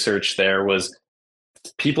customer research. There was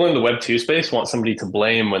people in the Web2 space want somebody to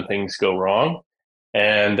blame when things go wrong.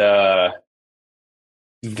 And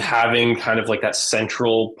having kind of like that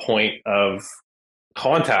central point of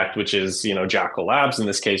contact, which is, Jackal Labs, in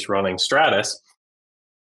this case, running Stratus.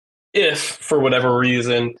 If for whatever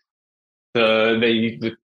reason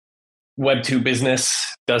the Web2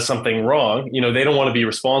 business does something wrong, they don't want to be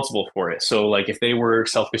responsible for it. So like if they were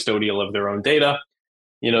self-custodial of their own data,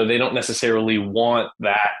 they don't necessarily want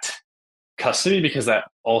that custody, because that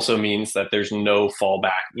also means that there's no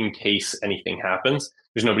fallback in case anything happens.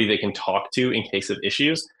 There's nobody they can talk to in case of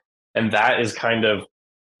issues. And that is kind of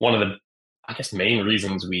one of the, I guess, main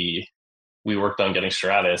reasons we worked on getting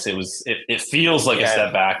Stratus. It feels like a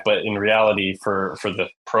step back, but in reality for the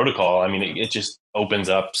protocol, I mean, it just opens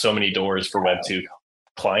up so many doors for Web2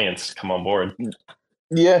 clients to come on board.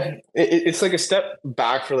 Yeah, it's like a step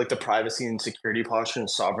back for like the privacy and security posture and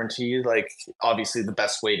sovereignty. Like obviously the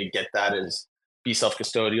best way to get that is be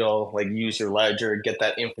self-custodial, like use your ledger, get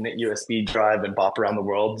that infinite USB drive and bop around the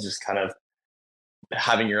world, just kind of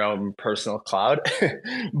having your own personal cloud.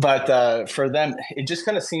 But for them, it just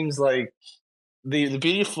kind of seems like the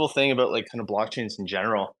beautiful thing about like kind of blockchains in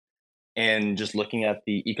general and just looking at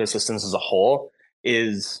the ecosystems as a whole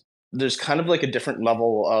is there's kind of like a different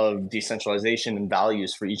level of decentralization and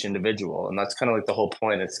values for each individual. And that's kind of like the whole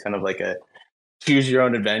point. It's kind of like a choose your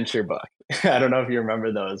own adventure book. I don't know if you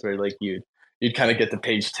remember those where like you'd kind of get to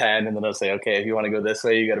page 10 and then they'll say, okay, if you want to go this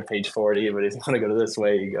way, you go to page 40, but if you want to go to this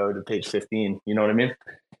way, you go to page 15. You know what I mean?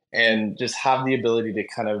 And just have the ability to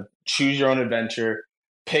kind of choose your own adventure,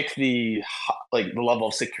 pick the level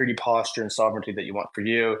of security posture and sovereignty that you want for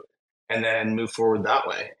you, and then move forward that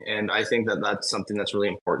way. And I think that that's something that's really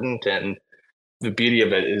important. And the beauty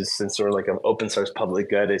of it is, since we're like an open source public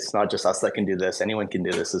good, it's not just us that can do this. Anyone can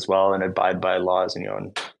do this as well and abide by laws in your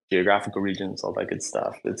own geographical regions, all that good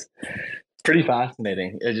stuff. It's pretty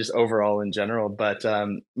fascinating, just overall in general. But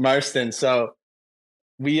Marston, so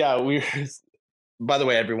we by the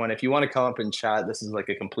way, everyone, if you want to come up and chat, this is like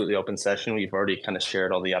a completely open session. We've already kind of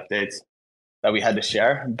shared all the updates that we had to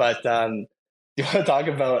share. But you want to talk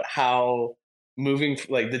about how moving,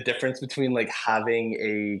 like the difference between like having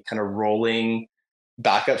a kind of rolling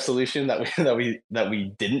backup solution that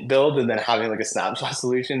we didn't build, and then having like a snapshot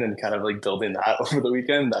solution and kind of like building that over the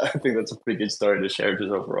weekend. I think that's a pretty good story to share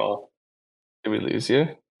just overall. Did we lose you?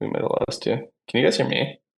 We might have lost you. Can you guys hear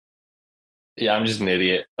me? Yeah, I'm just an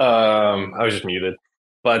idiot. I was just muted.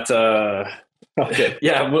 But Okay.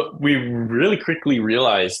 yeah, what we really quickly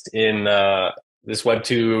realized in this Web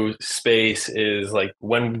 2 space is like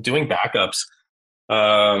when doing backups,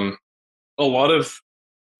 a lot of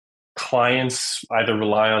clients either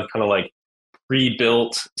rely on kind of like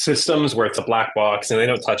pre-built systems where it's a black box and they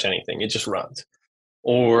don't touch anything, it just runs,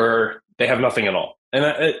 or they have nothing at all.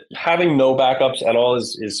 And having no backups at all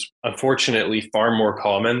is unfortunately far more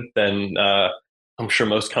common than I'm sure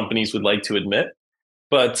most companies would like to admit.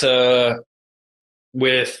 But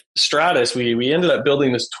with Stratus, we ended up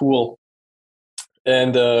building this tool,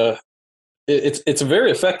 and it's a very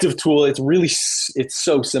effective tool. It's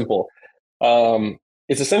so simple.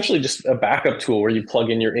 It's essentially just a backup tool where you plug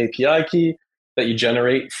in your API key that you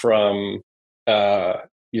generate from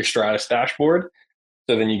your Stratus dashboard.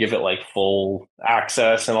 So then you give it like full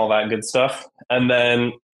access and all that good stuff. And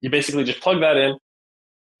then you basically just plug that in.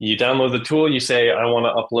 You download the tool. You say, I want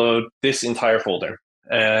to upload this entire folder.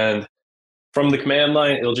 And from the command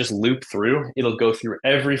line, it'll just loop through. It'll go through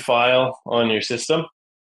every file on your system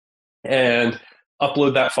and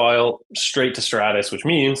upload that file straight to Stratus, which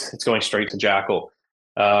means it's going straight to Jackal,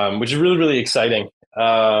 which is really, really exciting.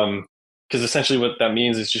 Because essentially what that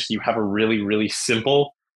means is just you have a really, really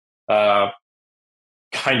simple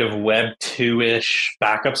kind of Web 2-ish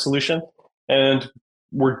backup solution. And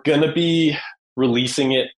we're going to be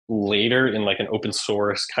releasing it later in like an open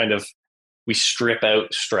source kind of, we strip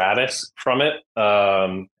out Stratus from it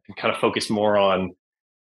and kind of focus more on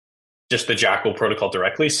just the Jackal protocol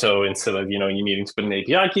directly. So instead of, you needing to put an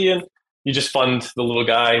API key in, you just fund the little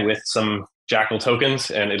guy with some Jackal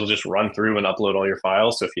tokens and it'll just run through and upload all your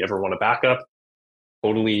files. So if you ever want to backup,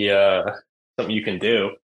 totally something you can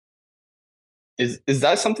do. Is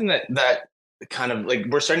that something that kind of like,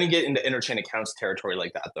 we're starting to get into interchain accounts territory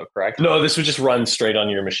like that though, correct? No, this would just run straight on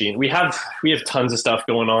your machine. We have tons of stuff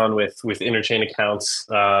going on with interchain accounts.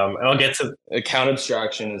 And I'll get to account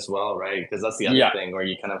abstraction as well, right? Because that's the other thing where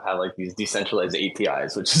you kind of have like these decentralized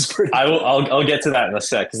APIs, which is pretty. I'll get to that in a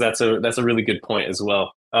sec because that's a really good point as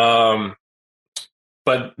well.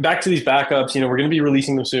 But back to these backups, we're going to be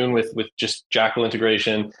releasing them soon with just Jackal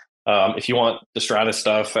integration. If you want the Stratus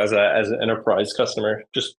stuff as an enterprise customer,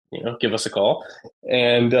 just give us a call.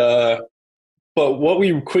 And but what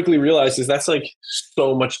we quickly realized is that's like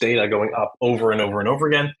so much data going up over and over and over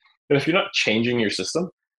again. And if you're not changing your system,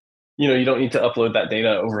 you don't need to upload that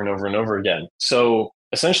data over and over and over again. So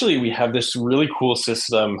essentially, we have this really cool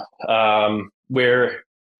system where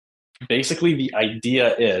basically the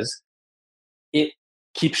idea is it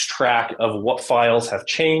keeps track of what files have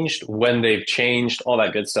changed, when they've changed, all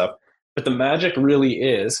that good stuff. But the magic really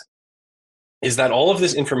is that all of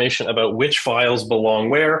this information about which files belong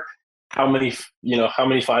where, how many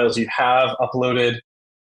files you have uploaded,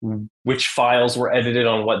 which files were edited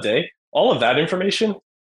on what day, all of that information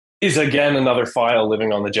is again another file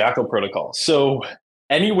living on the Jackal protocol. So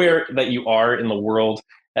anywhere that you are in the world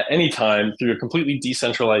at any time through a completely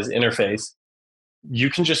decentralized interface, you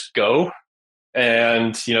can just go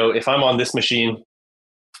and, if I'm on this machine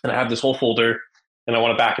and I have this whole folder and I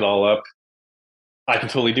want to back it all up, I can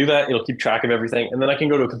totally do that. It'll keep track of everything. And then I can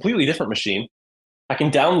go to a completely different machine. I can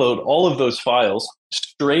download all of those files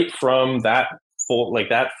straight from that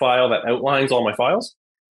file that outlines all my files.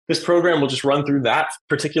 This program will just run through that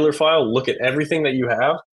particular file, look at everything that you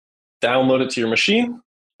have, download it to your machine.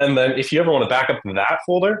 And then if you ever want to back up that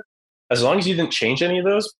folder, as long as you didn't change any of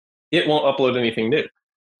those, it won't upload anything new.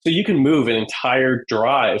 So you can move an entire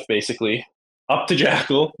drive basically up to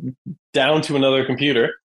Jackal, down to another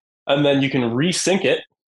computer, and then you can resync it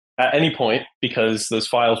at any point because those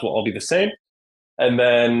files will all be the same. And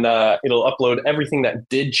then it'll upload everything that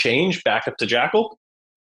did change back up to Jackal.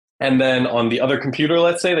 And then on the other computer,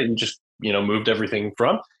 let's say that you just moved everything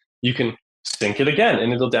from, you can sync it again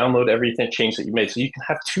and it'll download everything change that you made. So you can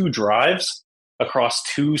have two drives across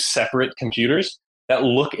two separate computers that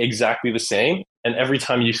look exactly the same. And every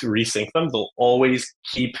time you resync them, they'll always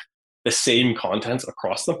keep the same contents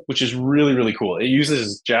across them, which is really, really cool. It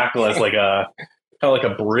uses Jackal as like a kind of like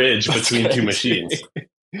a bridge That's between two crazy. machines.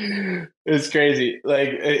 It's crazy. Like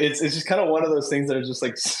it's just kind of one of those things that are just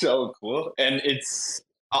like so cool, and it's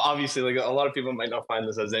obviously like a lot of people might not find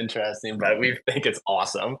this as interesting, but we think it's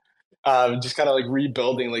awesome. Just kind of like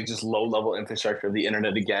rebuilding like just low level infrastructure of the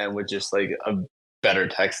internet again with just like a better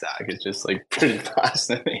tech stack. It's just like pretty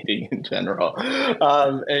fascinating in general.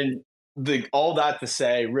 And the all that to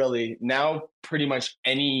say, really now pretty much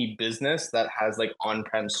any business that has like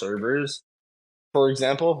on-prem servers, for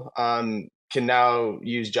example, can now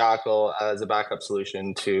use Jackal as a backup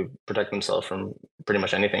solution to protect themselves from pretty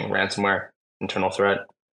much anything, ransomware, internal threat,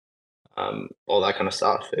 all that kind of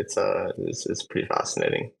stuff. It's pretty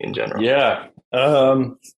fascinating in general. Yeah.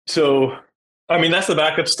 So, I mean, that's the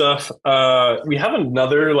backup stuff. We have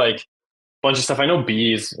another like bunch of stuff. I know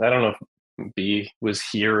B's. I don't know if B was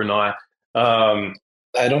here or not.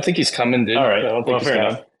 I don't think he's coming, dude. All I right. don't think Well, he's fair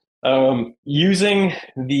enough. coming. Using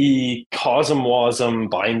the COSM WASM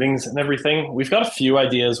bindings and everything, we've got a few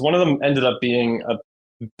ideas. One of them ended up being a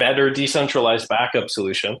better decentralized backup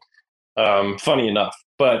solution. Funny enough,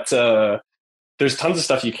 but there's tons of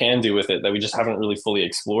stuff you can do with it that we just haven't really fully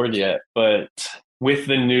explored yet. But with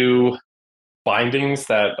the new bindings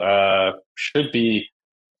that should be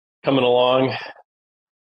coming along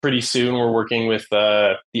pretty soon, we're working with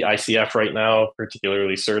the ICF right now,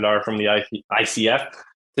 particularly Serdar from the ICF,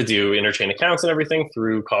 to do interchain accounts and everything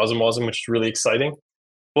through Cosmosm, which is really exciting.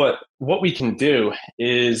 But what we can do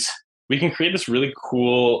is we can create this really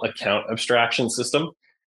cool account abstraction system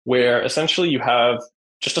where essentially you have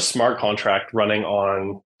just a smart contract running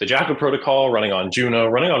on the Jackal protocol, running on Juno,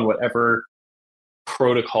 running on whatever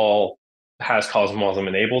protocol has Cosmosm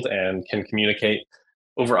enabled and can communicate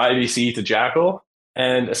over IBC to Jackal.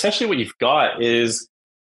 And essentially what you've got is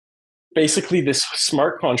basically this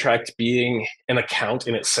smart contract being an account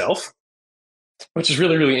in itself, which is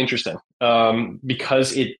really, really interesting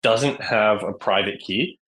because it doesn't have a private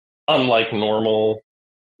key, unlike normal,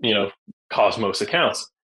 Cosmos accounts.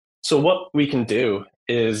 So what we can do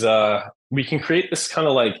is we can create this kind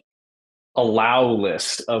of like allow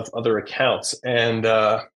list of other accounts, and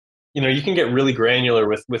you can get really granular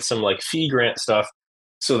with some like fee grant stuff,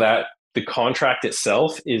 so that the contract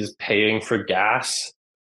itself is paying for gas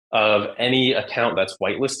of any account that's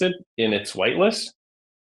whitelisted in its whitelist.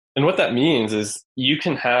 And what that means is you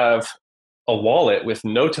can have a wallet with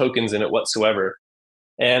no tokens in it whatsoever.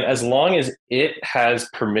 And as long as it has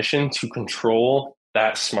permission to control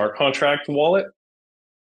that smart contract wallet,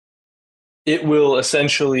 it will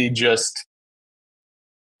essentially just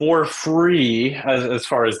for free, as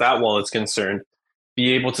far as that wallet's concerned,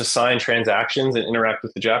 be able to sign transactions and interact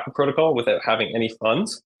with the Jackal protocol without having any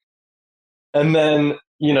funds. And then,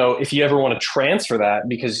 if you ever want to transfer that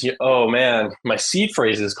because oh man, my seed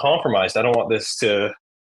phrase is compromised, I don't want this to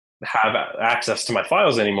have access to my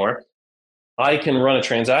files anymore, I can run a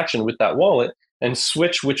transaction with that wallet and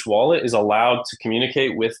switch which wallet is allowed to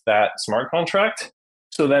communicate with that smart contract.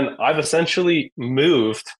 So then I've essentially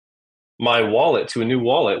moved my wallet to a new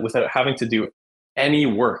wallet without having to do any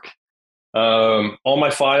work. All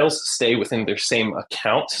my files stay within their same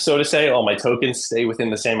account, so to say. All my tokens stay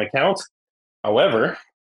within the same account. However,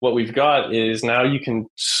 what we've got is now you can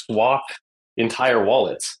swap entire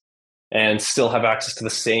wallets and still have access to the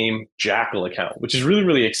same Jackal account, which is really,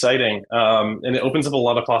 really exciting. And it opens up a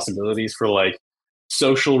lot of possibilities for like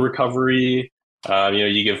social recovery.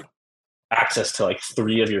 You give access to like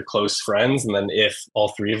 3 of your close friends, and then if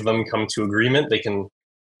all 3 of them come to agreement, they can,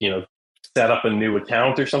 set up a new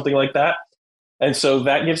account or something like that. And so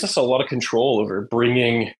that gives us a lot of control over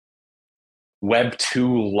bringing Web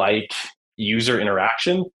 2 like user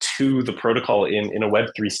interaction to the protocol in a Web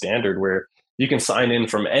 3 standard where you can sign in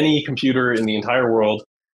from any computer in the entire world.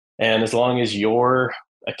 And as long as your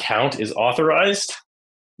account is authorized,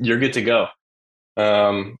 you're good to go.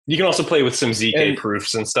 You can also play with some ZK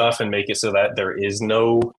proofs and stuff and make it so that there is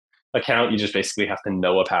no account. You just basically have to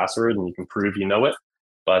know a password and you can prove you know it.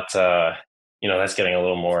 But, that's getting a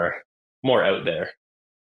little more out there.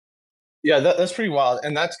 Yeah, that's pretty wild.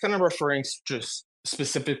 And that's kind of referring just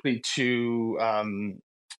specifically to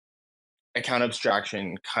account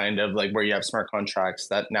abstraction, kind of like where you have smart contracts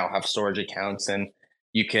that now have storage accounts and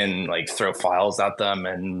you can like throw files at them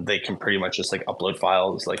and they can pretty much just like upload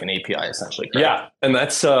files like an API essentially. Correct? Yeah. And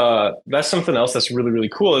that's something else that's really, really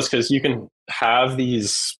cool is because you can have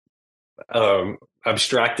these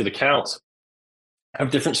abstracted accounts have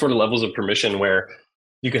different sort of levels of permission where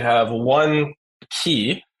you could have one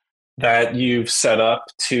key that you've set up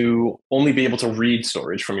to only be able to read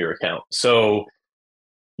storage from your account. So,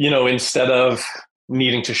 instead of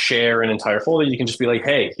needing to share an entire folder, you can just be like,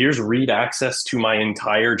 hey, here's read access to my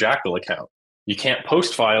entire Jackal account. You can't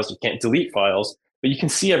post files, you can't delete files, but you can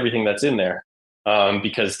see everything that's in there.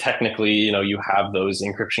 Because technically, you have those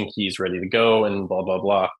encryption keys ready to go and blah, blah,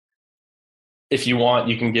 blah. If you want,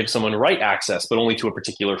 you can give someone write access, but only to a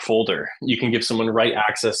particular folder. You can give someone write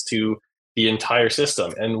access to the entire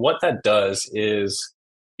system. And what that does is,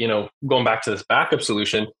 going back to this backup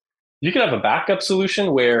solution, you can have a backup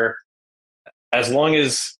solution where as long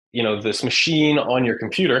as, this machine on your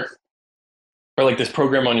computer or like this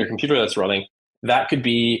program on your computer that's running, that could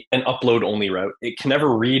be an upload only route. It can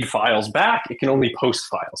never read files back. It can only post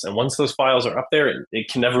files. And once those files are up there, it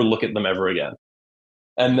can never look at them ever again.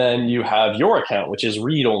 And then you have your account, which is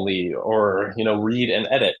read only or, read and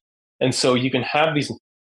edit. And so you can have these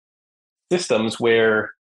systems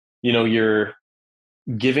where, you're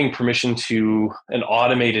giving permission to an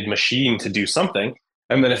automated machine to do something.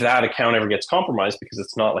 And then if that account ever gets compromised because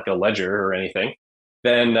it's not like a ledger or anything,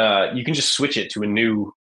 then you can just switch it to a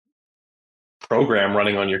new program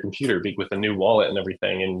running on your computer with a new wallet and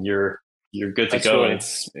everything, and you're good to go. And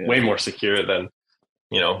it's way more secure than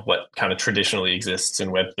what kind of traditionally exists in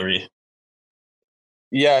Web3.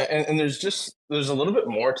 Yeah, and there's a little bit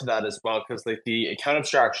more to that as well, because like the account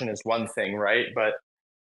abstraction is one thing, right? But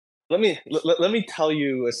let me tell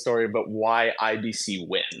you a story about why IBC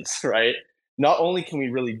wins, right? Not only can we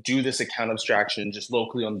really do this account abstraction just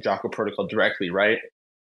locally on the Jackal protocol directly, right?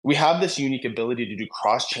 We have this unique ability to do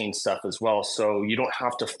cross-chain stuff as well. So you don't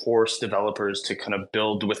have to force developers to kind of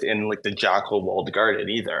build within like the Jackal walled garden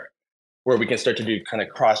either, where we can start to do kind of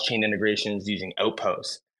cross-chain integrations using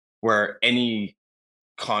outposts, where any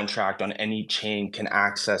contract on any chain can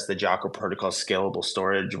access the Jackal protocol scalable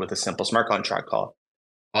storage with a simple smart contract call.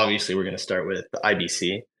 Obviously, we're going to start with the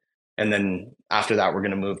IBC. And then after that, we're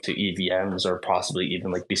going to move to EVMs or possibly even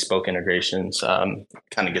like bespoke integrations. Kind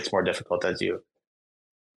of gets more difficult as you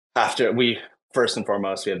first and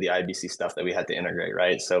foremost, we have the IBC stuff that we had to integrate,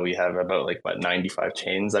 right? So we have about 95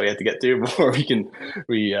 chains that we have to get through before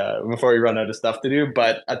we run out of stuff to do.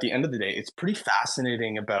 But at the end of the day, it's pretty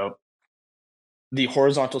fascinating about the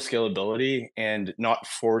horizontal scalability and not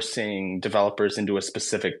forcing developers into a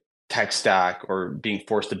specific tech stack or being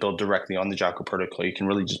forced to build directly on the Jackal protocol. You can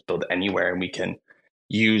really just build anywhere, and we can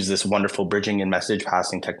use this wonderful bridging and message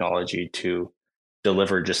passing technology to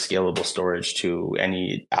deliver just scalable storage to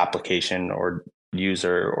any application or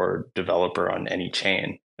user or developer on any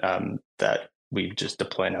chain that we just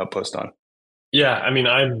deploy an outpost on. Yeah, I mean,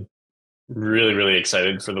 I'm really, really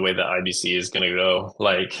excited for the way that IBC is going to go.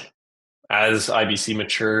 Like, as IBC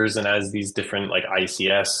matures and as these different like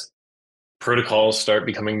ICS protocols start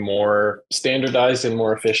becoming more standardized and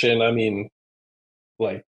more efficient, I mean,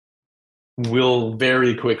 like, we'll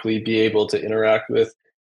very quickly be able to interact with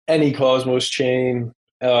any Cosmos chain,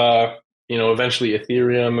 eventually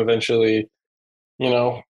Ethereum, eventually,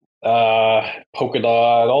 Polkadot,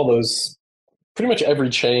 all those, pretty much every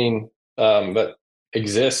chain that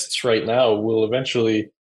exists right now will eventually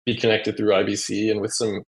be connected through IBC and with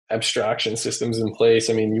some abstraction systems in place.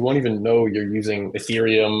 I mean, you won't even know you're using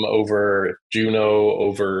Ethereum over Juno,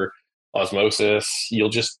 over Osmosis. You'll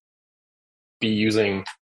just be using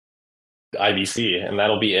IBC, and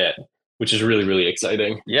that'll be it, which is really, really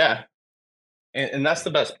exciting. Yeah. And that's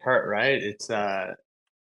the best part, right? It's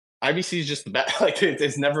IBC is just the best. Like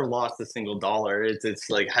it's never lost a single dollar. It's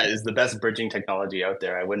like is the best bridging technology out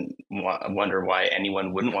there. I wouldn't wonder why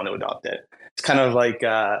anyone wouldn't want to adopt it. It's kind of like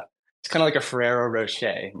a Ferrero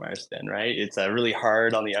Rocher, Marston, right? It's really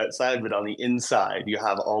hard on the outside, but on the inside, you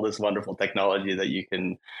have all this wonderful technology that you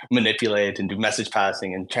can manipulate and do message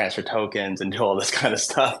passing and transfer tokens and do all this kind of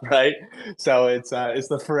stuff, right? So it's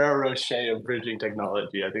the Ferrero Rocher of bridging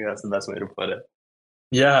technology. I think that's the best way to put it.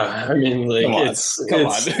 Yeah, I mean, like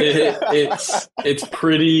it's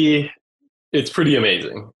pretty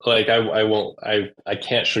amazing. Like I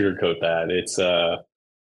can't sugarcoat that.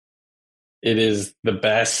 It is the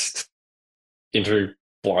best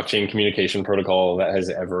inter-blockchain communication protocol that has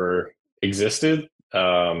ever existed.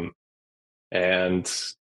 And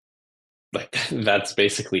like that's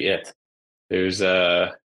basically it. There's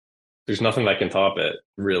nothing that can top it,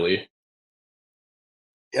 really.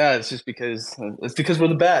 Yeah, it's because we're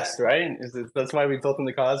the best, right? That's why we built in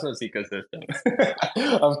the Cosmos ecosystem.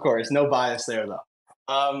 Of course, no bias there though.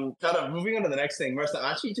 Kind of moving on to the next thing, Marissa, I'm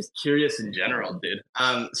actually just curious in general, dude.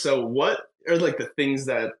 So what are like the things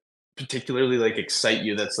that particularly like excite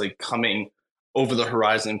you that's like coming over the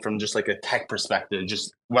horizon from just like a tech perspective,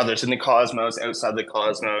 just whether it's in the Cosmos, outside the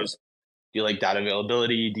Cosmos, you like data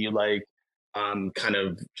availability? Do you like kind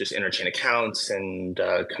of just interchain accounts and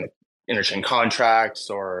kind of interchain contracts,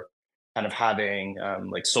 or kind of having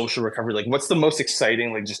like social recovery? Like, what's the most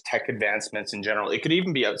exciting, like just tech advancements in general? It could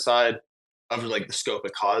even be outside of like the scope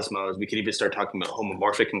of Cosmos. We could even start talking about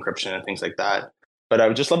homomorphic encryption and things like that. But I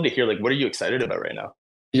would just love to hear, like, what are you excited about right now?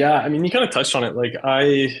 Yeah, I mean, you kind of touched on it. Like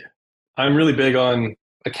I'm really big on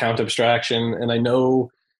account abstraction, and I know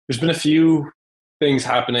there's been a few things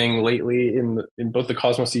happening lately in both the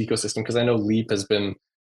Cosmos ecosystem because I know Leap has been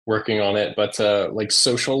working on it, but like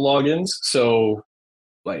social logins. So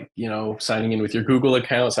like, signing in with your Google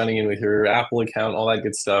account, signing in with your Apple account, all that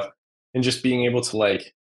good stuff, and just being able to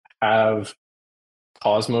like have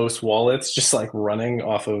Cosmos wallets just like running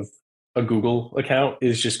off of a Google account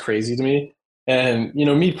is just crazy to me. And,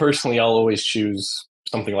 me personally, I'll always choose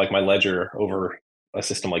something like my Ledger over a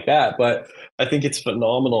system like that. But I think it's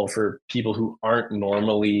phenomenal for people who aren't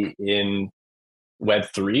normally in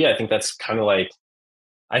Web3. I think that's kind of like,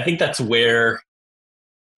 I think that's where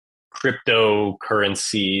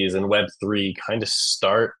cryptocurrencies and Web3 kind of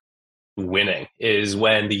start winning, is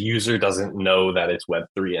when the user doesn't know that it's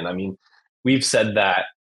Web3. And I mean, we've said that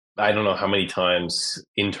I don't know how many times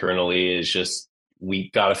internally, is just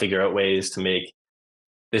we got to figure out ways to make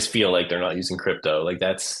this feel like they're not using crypto. Like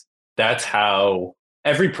that's how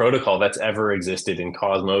every protocol that's ever existed in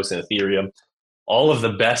Cosmos and Ethereum, all of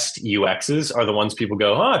the best UXs are the ones people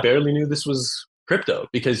go, oh, I barely knew this was crypto,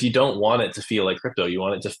 because you don't want it to feel like crypto. You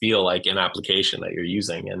want it to feel like an application that you're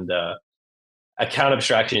using. And account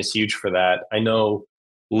abstraction is huge for that. I know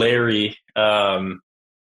Larry,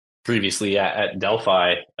 previously at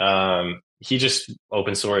Delphi, he just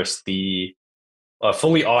open sourced the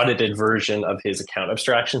fully audited version of his account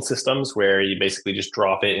abstraction systems, where you basically just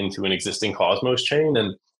drop it into an existing Cosmos chain,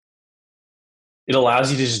 and it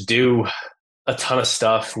allows you to just do a ton of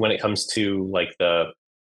stuff when it comes to like the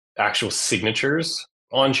actual signatures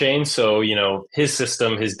on chain. So, his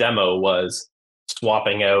system, his demo was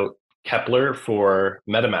swapping out Kepler for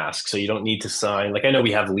MetaMask. So you don't need to sign, like, I know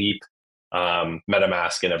we have Leap,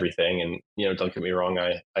 MetaMask and everything. And, don't get me wrong,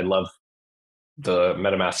 I love the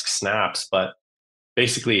MetaMask snaps, but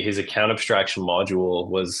basically his account abstraction module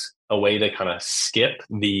was a way to kind of skip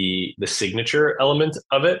the signature element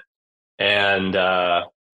of it, and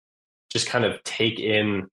just kind of take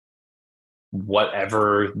in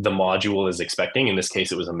whatever the module is expecting. In this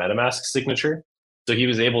case, it was a MetaMask signature. So he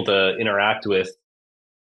was able to interact with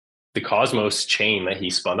the Cosmos chain that he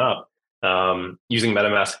spun up, using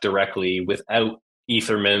MetaMask directly without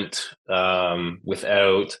Ethermint,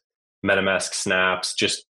 without MetaMask snaps,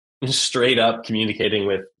 just straight up communicating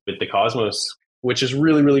with the Cosmos, which is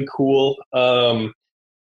really, really cool.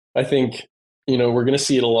 I think, we're going to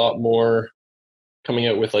see it a lot more coming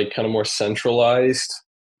out with like kind of more centralized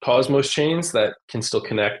Cosmos chains that can still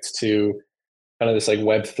connect to kind of this like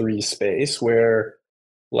Web3 space where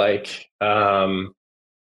like,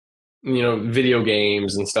 video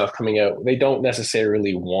games and stuff coming out, they don't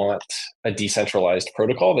necessarily want a decentralized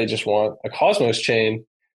protocol. They just want a Cosmos chain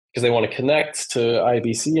because they want to connect to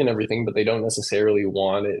IBC and everything, but they don't necessarily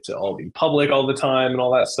want it to all be public all the time and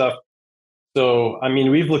all that stuff. So, I mean,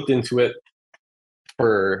 we've looked into it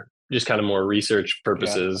for just kind of more research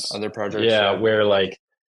purposes. Other projects. Yeah, where like,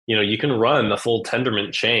 you can run the full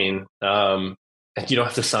Tendermint chain, and you don't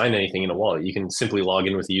have to sign anything in a wallet. You can simply log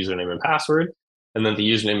in with the username and password, and then the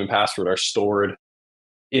username and password are stored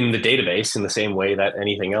in the database in the same way that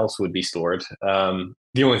anything else would be stored.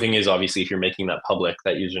 The only thing is, obviously, if you're making that public,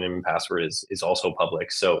 that username and password is also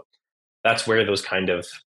public. So that's where those kind of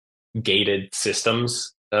gated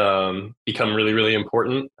systems become really, really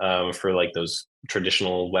important for like those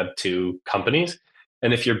traditional Web 2 companies.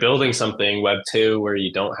 And if you're building something Web 2 where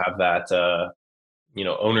you don't have that,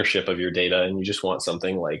 ownership of your data, and you just want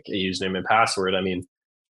something like a username and password, I mean,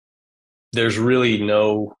 there's really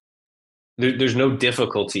there's no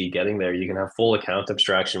difficulty getting there. You can have full account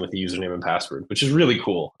abstraction with the username and password, which is really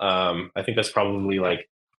cool. I think that's probably like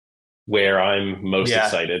where I'm most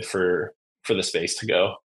excited for the space to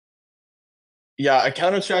go. Yeah,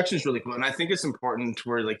 account abstraction is really cool, and I think it's important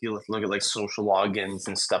where like you look at like social logins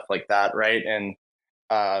and stuff like that, right? And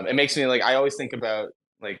it makes me like I always think about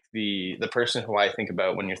like the person who I think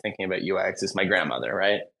about when you're thinking about UX is my grandmother,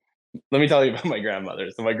 right? Let me tell you about my grandmother.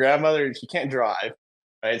 So my grandmother, she can't drive,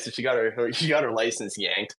 right? So she got her license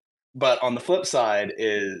yanked. But on the flip side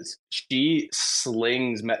is she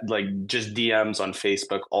slings like just DMs on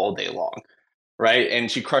Facebook all day long, right? And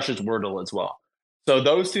she crushes Wordle as well. So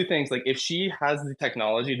those two things, like if she has the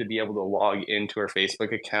technology to be able to log into her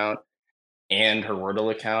Facebook account and her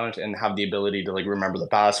Wordle account and have the ability to like remember the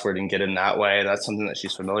password and get in that way, that's something that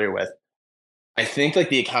she's familiar with. I think like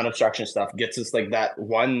the account abstraction stuff gets us like that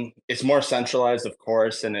one. It's more centralized, of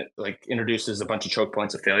course, and it like introduces a bunch of choke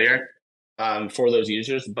points of failure for those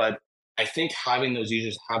users. But I think having those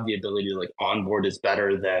users have the ability to like onboard is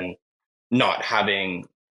better than not having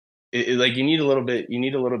like you need a little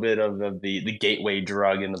bit of the gateway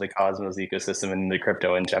drug into the Cosmos ecosystem and the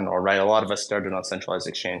crypto in general, right? A lot of us started on centralized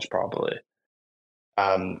exchange probably.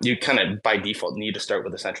 You kind of by default need to start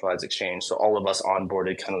with a centralized exchange. So all of us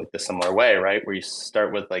onboarded kind of like the similar way, right? Where you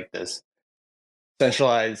start with like this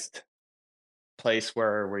centralized place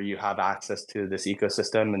where you have access to this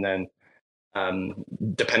ecosystem, and then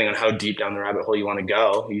depending on how deep down the rabbit hole you want to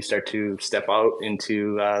go, you start to step out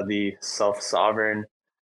into the self-sovereign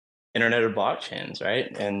internet of blockchains,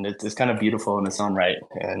 right? And it's kind of beautiful in its own right.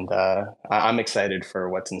 And I'm excited for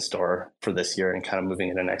what's in store for this year and kind of moving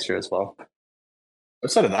into next year as well.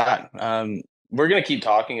 Outside of that, we're going to keep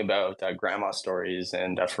talking about grandma stories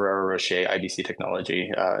and Ferrero Rocher IBC technology,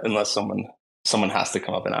 unless someone has to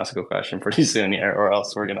come up and ask a question pretty soon here, or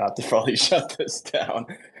else we're going to have to probably shut this down.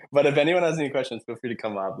 But if anyone has any questions, feel free to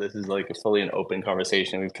come up. This is like a fully an open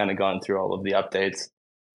conversation. We've kind of gone through all of the updates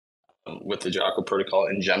with the Jackal protocol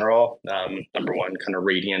in general. Number one, kind of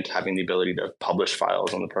Radiant having the ability to publish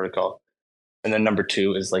files on the protocol. And then number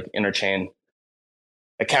two is like interchain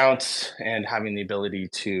accounts and having the ability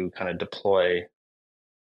to kind of deploy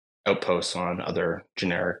outposts on other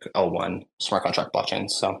generic L1 smart contract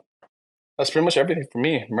blockchains. So that's pretty much everything for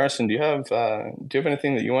me. Marcin, do you have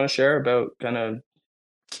anything that you want to share about kind of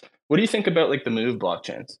what do you think about like the Move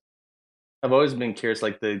blockchains? I've always been curious,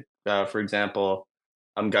 like for example,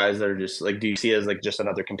 guys that are just like, do you see it as like just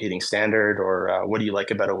another competing standard, or what do you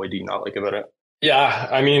like about it? What do you not like about it? Yeah,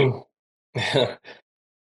 I mean, I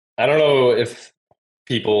don't know if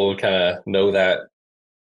people kind of know that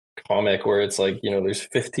comic where it's like, there's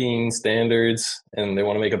 15 standards and they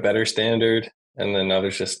want to make a better standard. And then now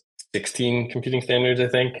there's just 16 competing standards, I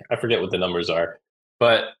think. I forget what the numbers are.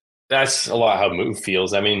 But that's a lot how Move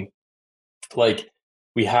feels. I mean, like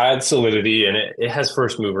we had Solidity and it has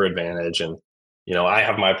first mover advantage. And, I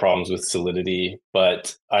have my problems with Solidity,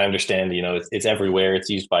 but I understand, it's everywhere. It's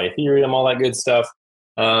used by Ethereum, all that good stuff.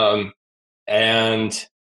 And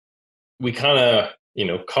we kind of,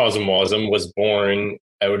 Cosmosm was born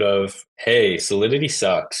out of, hey, Solidity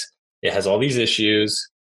sucks. It has all these issues.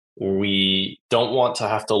 We don't want to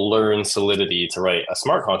have to learn Solidity to write a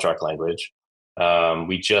smart contract language.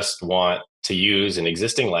 We just want to use an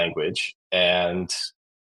existing language, and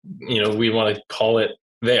we want to call it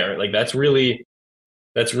there. Like that's really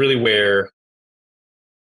where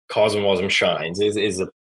Cosmosm shines.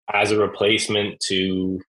 As a replacement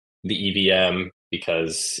to the EVM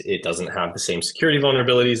because it doesn't have the same security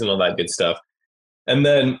vulnerabilities and all that good stuff. And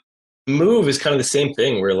then Move is kind of the same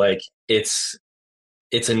thing where like it's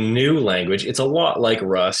a new language. It's a lot like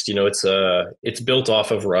Rust. It's built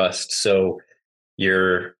off of Rust. So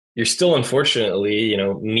you're still unfortunately,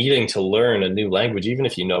 needing to learn a new language even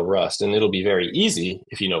if you know Rust. And it'll be very easy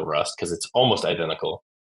if you know Rust because it's almost identical.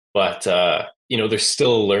 But there's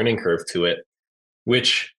still a learning curve to it,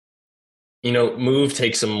 which Move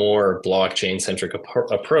takes a more blockchain centric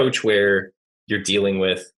approach where you're dealing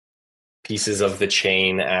with pieces of the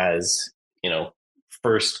chain as,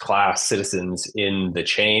 first class citizens in the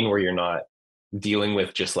chain where you're not dealing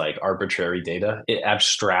with just like arbitrary data. It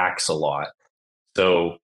abstracts a lot.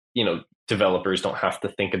 So, developers don't have to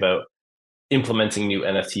think about implementing new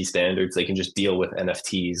NFT standards. They can just deal with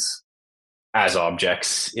NFTs as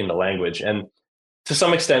objects in the language. And to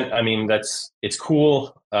some extent, I mean, it's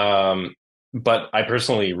cool. But I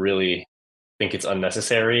personally really think it's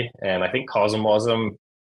unnecessary. And I think Cosmosm,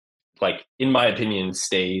 like, in my opinion,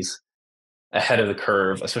 stays ahead of the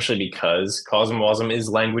curve, especially because Cosmosm is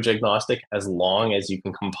language agnostic as long as you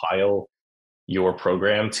can compile your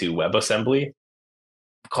program to WebAssembly.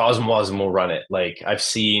 Cosmosm will run it. Like, I've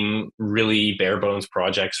seen really bare bones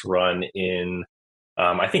projects run in,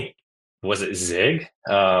 I think, was it Zig?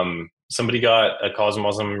 Somebody got a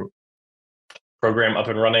Cosmosm program up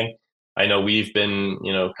and running. I know we've been,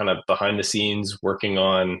 kind of behind the scenes working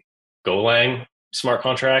on Golang smart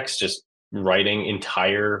contracts, just writing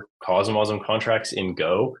entire Cosmosm contracts in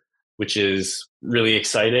Go, which is really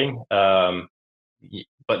exciting.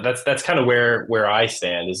 But that's kind of where I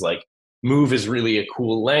stand is like Move is really a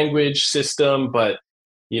cool language system, but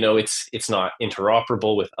it's not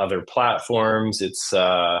interoperable with other platforms. It's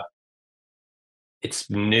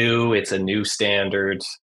new. It's a new standard,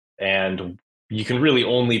 and you can really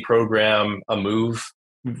only program a Move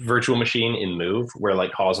virtual machine in Move, where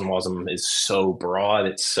like Cosmosm is so broad.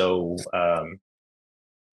 It's so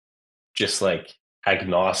just like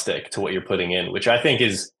agnostic to what you're putting in, which I think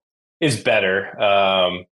is is better.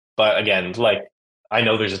 But again, like I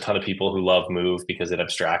know there's a ton of people who love Move because it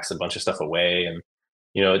abstracts a bunch of stuff away, and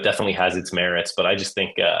it definitely has its merits. But I just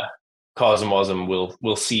think Cosmosm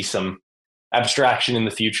will see some abstraction in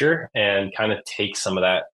the future and kind of take some of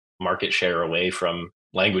that market share away from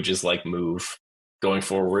languages like Move going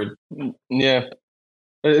forward. Yeah,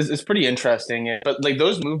 it's pretty interesting. But like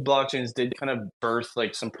those move blockchains did kind of birth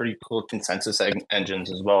like some pretty cool consensus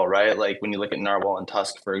engines as well, right? Like when you look at Narwhal and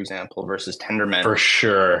Tusk, for example, versus Tendermint. For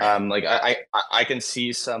sure. Like I can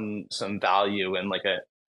see some value in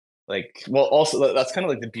well, also that's kind of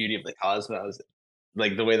like the beauty of the Cosmos,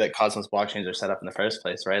 like the way that Cosmos blockchains are set up in the first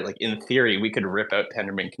place, right? Like in theory, we could rip out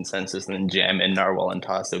Tendermint consensus and then jam in Narwhal and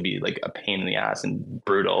Toss. It would be like a pain in the ass and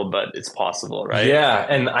brutal, but it's possible, right? Yeah,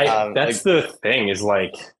 and that's Like the thing is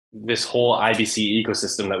like this whole IBC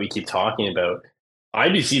ecosystem that we keep talking about.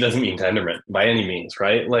 IBC doesn't mean Tendermint by any means,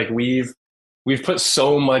 right? Like we've put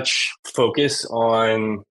so much focus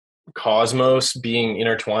on Cosmos being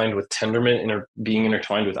intertwined with Tendermint and being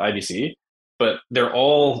intertwined with IBC, but they're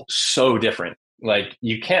all so different. Like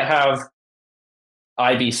you can't have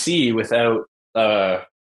IBC without a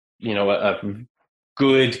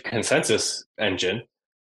good consensus engine,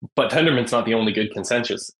 but Tendermint's not the only good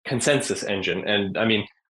consensus engine. And I mean,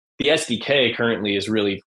 the SDK currently is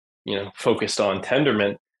really focused on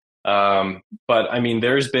Tendermint, but I mean,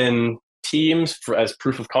 there's been teams as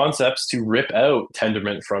proof of concepts to rip out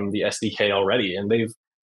Tendermint from the SDK already, and they've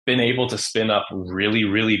been able to spin up really,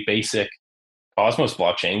 really basic Cosmos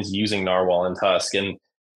blockchains using Narwhal and Tusk, and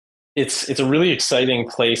it's a really exciting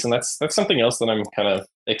place, and that's something else that I'm kind of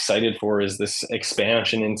excited for is this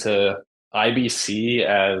expansion into IBC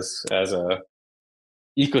as a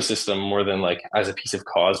ecosystem more than like as a piece of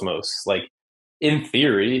Cosmos. Like in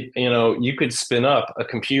theory, you could spin up a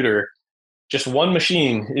computer, just one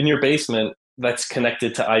machine in your basement that's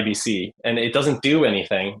connected to IBC, and it doesn't do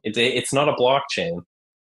anything. It's not a blockchain.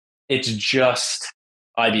 It's just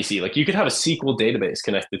IBC. Like you could have a SQL database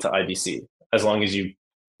connected to IBC as long as you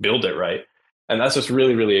build it right. And that's what's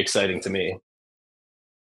really, really exciting to me.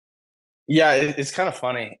 yeah, it's kind of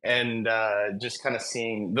funny, and just kind of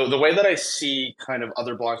seeing the way that I see kind of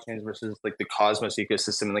other blockchains versus like the Cosmos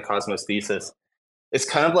ecosystem and the Cosmos thesis. It's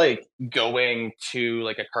kind of like going to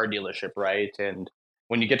like a car dealership, right? And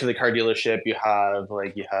when you get to the car dealership, you have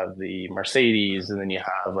the Mercedes, and then you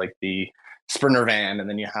have like the Sprinter van, and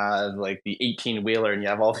then you have like the 18 wheeler, and you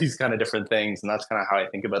have all these kind of different things. And that's kind of how I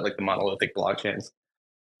think about like the monolithic blockchains.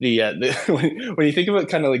 The when you think about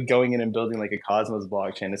kind of like going in and building like a Cosmos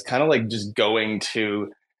blockchain, it's kind of like just going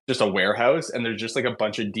to just a warehouse, and there's just like a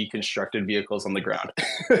bunch of deconstructed vehicles on the ground,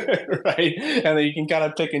 right? And then you can kind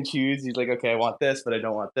of pick and choose. He's like, okay, I want this, but I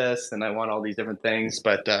don't want this, and I want all these different things.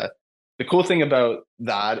 But the cool thing about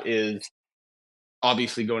that is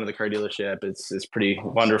obviously going to the car dealership is pretty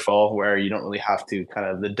wonderful, where you don't really have to kind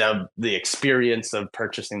of the experience of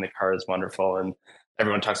purchasing the car is wonderful. And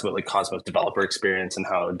everyone talks about like Cosmos developer experience and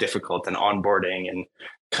how difficult and onboarding and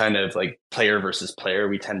kind of like player versus player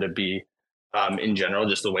we tend to be, in general,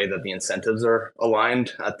 just the way that the incentives are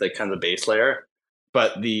aligned at the kind of the base layer.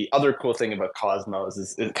 But the other cool thing about Cosmos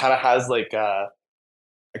is it kind of has like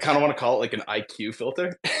I kind of want to call it like an IQ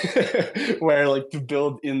filter, where like to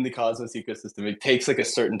build in the Cosmos ecosystem, it takes like a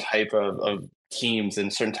certain type of teams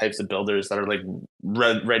and certain types of builders that are like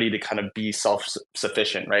ready to kind of be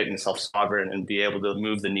self-sufficient, right, and self-sovereign, and be able to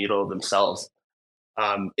move the needle themselves,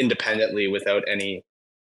 independently without any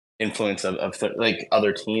influence of like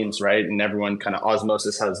other teams, right? And everyone kind of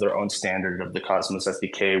Osmosis has their own standard of the Cosmos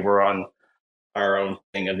SDK. We're on our own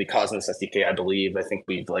thing of the Cosmos SDK, I believe. I think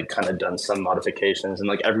we've like kind of done some modifications, and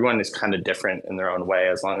like everyone is kind of different in their own way.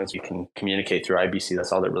 As long as you can communicate through IBC,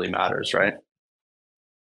 that's all that really matters, right?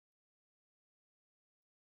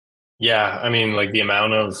 Yeah, I mean, like the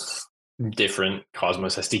amount of different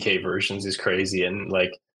Cosmos SDK versions is crazy. And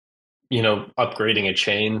like, upgrading a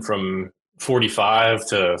chain from 45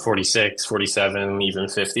 to 46, 47, even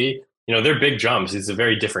 50, they're big jumps. It's a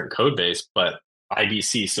very different code base, but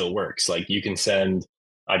IBC still works. Like you can send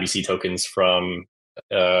IBC tokens from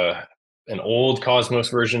an old Cosmos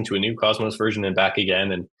version to a new Cosmos version and back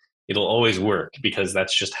again, and it'll always work because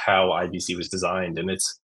that's just how IBC was designed. And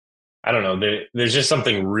I don't know, there's just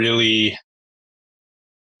something really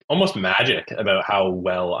almost magic about how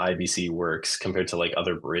well IBC works compared to like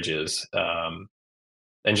other bridges.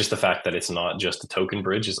 And just the fact that it's not just a token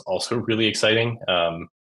bridge is also really exciting,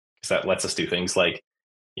 because that lets us do things like,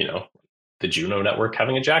 you know, the Juno network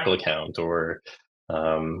having a Jackal account, or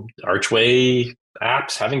Archway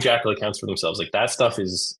apps having Jackal accounts for themselves. Like that stuff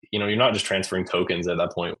is, you're not just transferring tokens at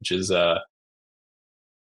that point, which is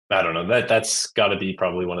I don't know, that's got to be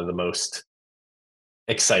probably one of the most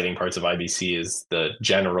exciting parts of IBC is the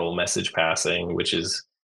general message passing, which is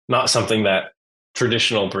not something that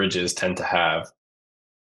traditional bridges tend to have.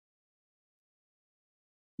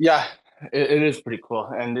 Yeah, it is pretty cool,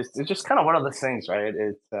 and it's just kind of one of those things, right?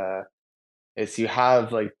 It's you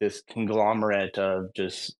have like this conglomerate of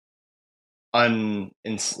just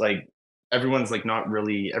like everyone's like not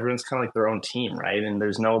really everyone's kind of like their own team, right? And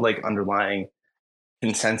there's no like underlying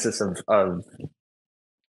consensus of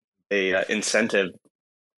a incentive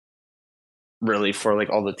really for like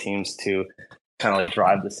all the teams to kind of like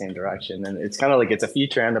drive the same direction. And it's kind of like it's a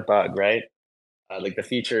feature and a bug, right? Like the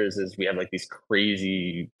features is we have like these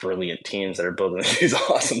crazy brilliant teams that are building these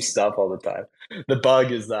awesome stuff all the time. The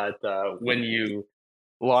bug is that when you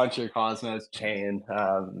launch your Cosmos chain,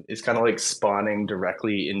 it's kind of like spawning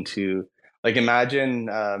directly into like imagine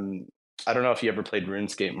I don't know if you ever played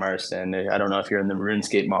RuneScape, Marston. I don't know if you're in the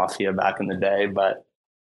RuneScape Mafia back in the day, but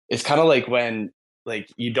it's kind of like when like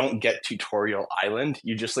you don't get tutorial island,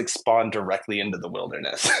 you just like spawn directly into the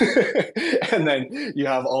wilderness. And then you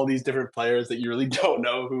have all these different players that you really don't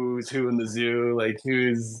know who's who in the zoo, like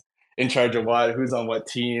who's in charge of what, who's on what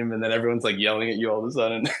team, and then everyone's like yelling at you all of a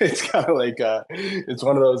sudden. It's kind of like it's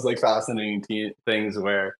one of those like fascinating things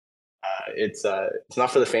where it's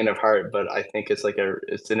not for the faint of heart, but I think it's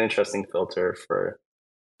an interesting filter for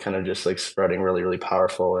kind of just like spreading really, really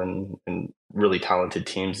powerful and really talented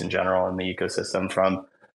teams in general in the ecosystem from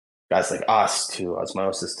guys like us to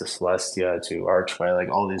Osmosis to Celestia to Archway. Like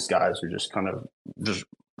all these guys are just kind of just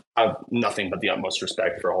have nothing but the utmost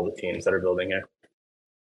respect for all the teams that are building it.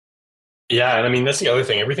 Yeah, and I mean that's the other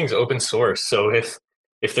thing. Everything's open source. So if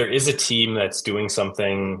there is a team that's doing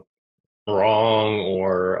something wrong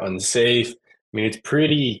or unsafe, I mean it's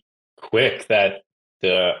pretty quick that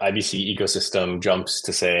the IBC ecosystem jumps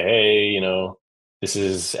to say, hey, this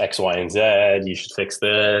is X, Y, and Z. You should fix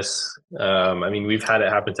this. I mean, we've had it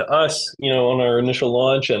happen to us, on our initial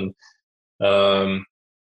launch, and um,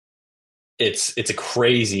 it's a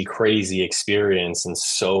crazy, crazy experience and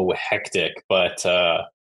so hectic. But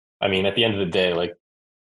I mean, at the end of the day, like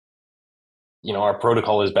our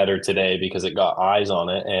protocol is better today because it got eyes on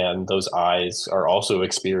it, and those eyes are also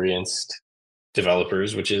experienced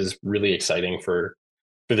developers, which is really exciting for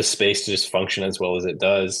the space to just function as well as it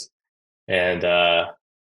does. And I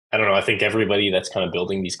don't know. I think everybody that's kind of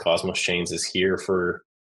building these Cosmos chains is here for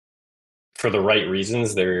the right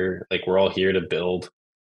reasons. They're like we're all here to build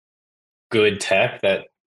good tech that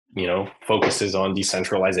focuses on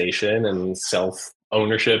decentralization and self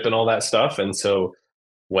ownership and all that stuff. And so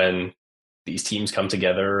when these teams come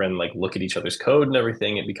together and like look at each other's code and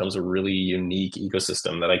everything, it becomes a really unique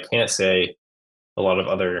ecosystem that I can't say a lot of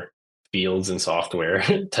other fields and software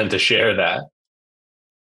tend to share that.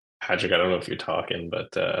 Patrick, I don't know if you're talking,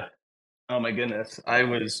 but Oh my goodness. I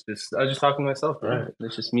was just talking to myself, all bro. right,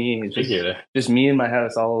 It's just me. It's figured it. just me in my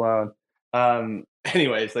house all alone.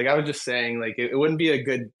 Anyways, like I was just saying, like it wouldn't be a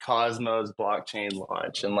good Cosmos blockchain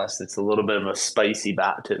launch unless it's a little bit of a spicy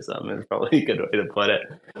baptism, is probably a good way to put it.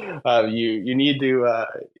 You need to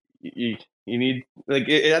you need like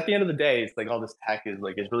at the end of the day, it's like all this tech is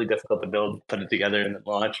like it's really difficult to build, put it together, and then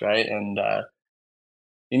launch, right? And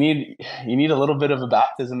you need a little bit of a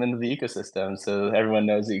baptism into the ecosystem so everyone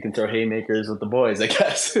knows that you can throw haymakers with the boys, I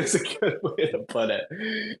guess is a good way to put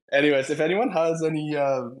it. Anyways, if anyone has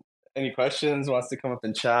any questions, wants to come up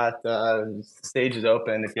and chat, stage is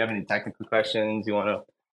open. If you have any technical questions, you want to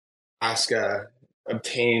ask,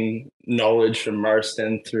 obtain knowledge from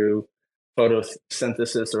Marston through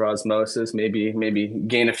photosynthesis or osmosis, maybe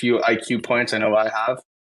gain a few IQ points. I know I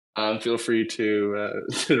have. Feel free to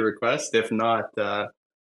to request. If not,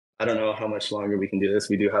 I don't know how much longer we can do this.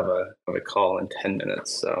 We do have a call in 10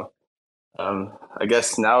 minutes. So I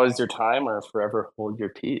guess now is your time or forever hold your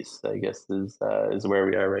peace, I guess is where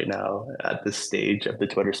we are right now at this stage of the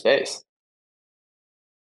Twitter space.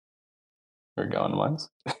 We're going once.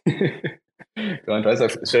 Going twice.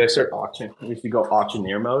 Should I start auction? We should go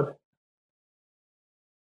auctioneer mode.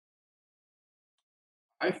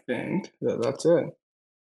 I think that's it.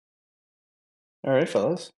 All right,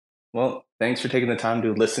 fellas. Well, thanks for taking the time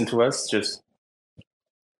to listen to us. Just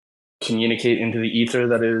communicate into the ether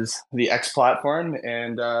that is the X platform.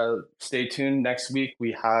 And stay tuned. Next week,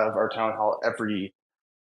 we have our town hall every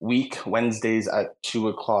week, Wednesdays at 2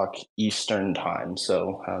 o'clock Eastern time.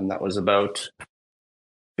 So that was about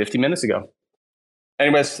 50 minutes ago.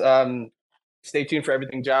 Anyways, stay tuned for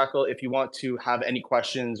everything Jackal. If you want to have any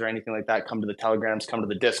questions or anything like that, come to the Telegrams, come to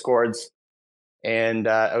the Discords. And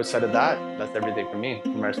outside of that, that's everything from me.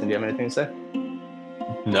 Marston, do you have anything to say?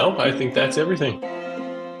 No, I think that's everything.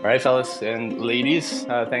 All right, fellas and ladies,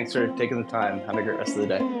 thanks for taking the time. Have a great rest of the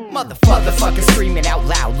day. Motherfuckers screaming out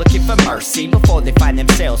loud, looking for mercy before they find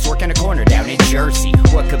themselves working a corner down in Jersey.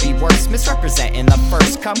 What could be worse? Misrepresenting the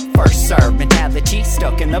first come, first serve mentality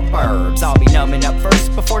stuck in the burbs. I'll be numbing up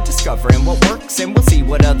first before discovering what works, and we'll see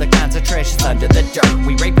what other kinds of treasures under the dirt.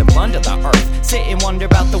 We rape and plunder the earth, sit and wonder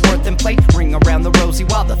about the worth and play, ring around the rosy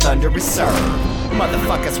while the thunder is served.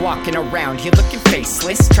 Motherfuckers walking around here looking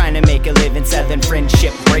faceless, trying to make a living selling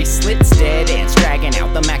friendship bracelets. Dead ends dragging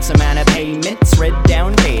out the max amount of payments. Red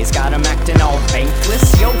down days got them acting all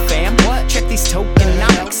bankless. Yo fam, what? Check these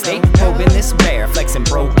tokenomics. They probing this bear, flexing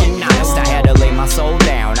broken honest. I had to lay my soul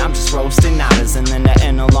down, I'm just roasting otters. And then to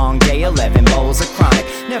end a long day, 11 bowls of chronic.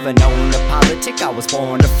 Never known to politic, I was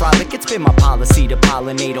born to frolic. It's been my policy to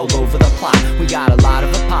pollinate all over the plot. We got a lot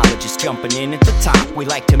of apologists jumping in at the top. We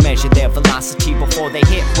like to measure their velocity before they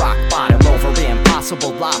hit rock bottom. Over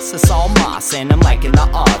impossible loss, it's all moss, and I'm liking the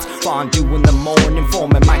odds. Fondue in the morning,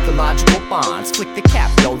 forming mycological bonds. Flick the cap,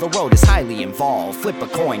 yo, the road is highly involved. Flip a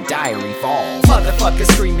coin, diary falls. Motherfuckers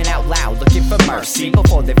screaming out loud, looking for mercy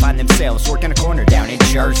before they find themselves working a corner down in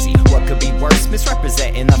Jersey. What could be worse?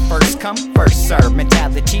 Misrepresenting the first come, first serve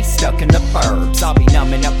mentality stuck in the burbs. I'll be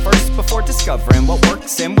numbing up first before discovering what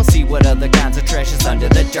works, and we'll see what other kinds of treasures under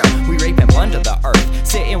the dirt. We rape and plunder the earth,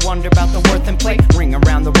 sit and wonder about the worth and play, ring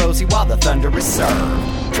around the rosy while the thunder is served.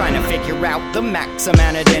 Trying to figure out the max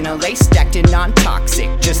amount of dinner lace, stacked in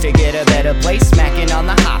non-toxic, just to get a better place. Smacking on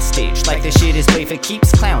the hostage, like the shit is play for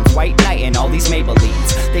keeps. Clowns, white knight, and all these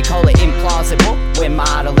Maybellines. They call it implausible, when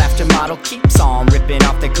model after model keeps on ripping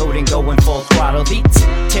off the coat and going full throttle beats.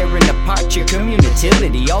 Tearing apart your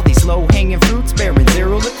community, all these low-hanging fruits bearing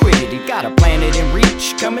zero liquidity. Got a planet in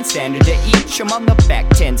reach, coming standard to each. I'm on the back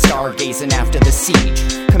 10, stargazing after the siege.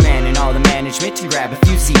 Commanding all the management to grab a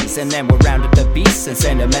few Z's, and then we'll round up the beasts and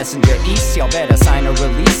send a messenger east. Y'all better sign a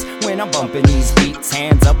release when I'm bumping these beats.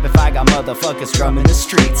 Hands up if I got motherfuckers drumming the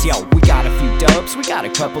streets. Yo, we got a few dubs, we got a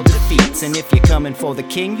couple defeats, and if you're coming for the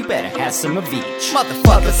king, you better have some of each.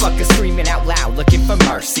 Motherfuckers screaming out loud, looking for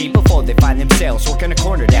mercy before they find themselves working a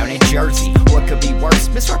corner down in Jersey. What could be worse?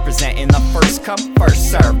 Misrepresenting the first come, first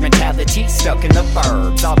serve mentality stuck in the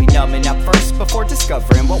burbs. I'll be numbing up first before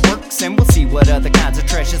discovering what works, and we'll see what other kinds of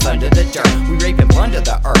treasures under the dirt. We rape and plunder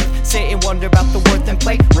the earth, sit and wonder about the worth and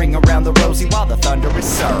play, ring around the rosy while the thunder is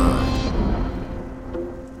served.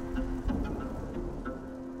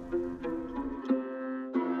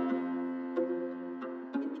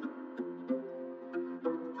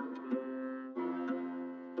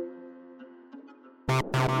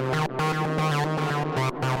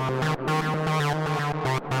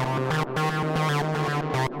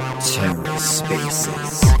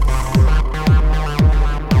 TerraSpaces.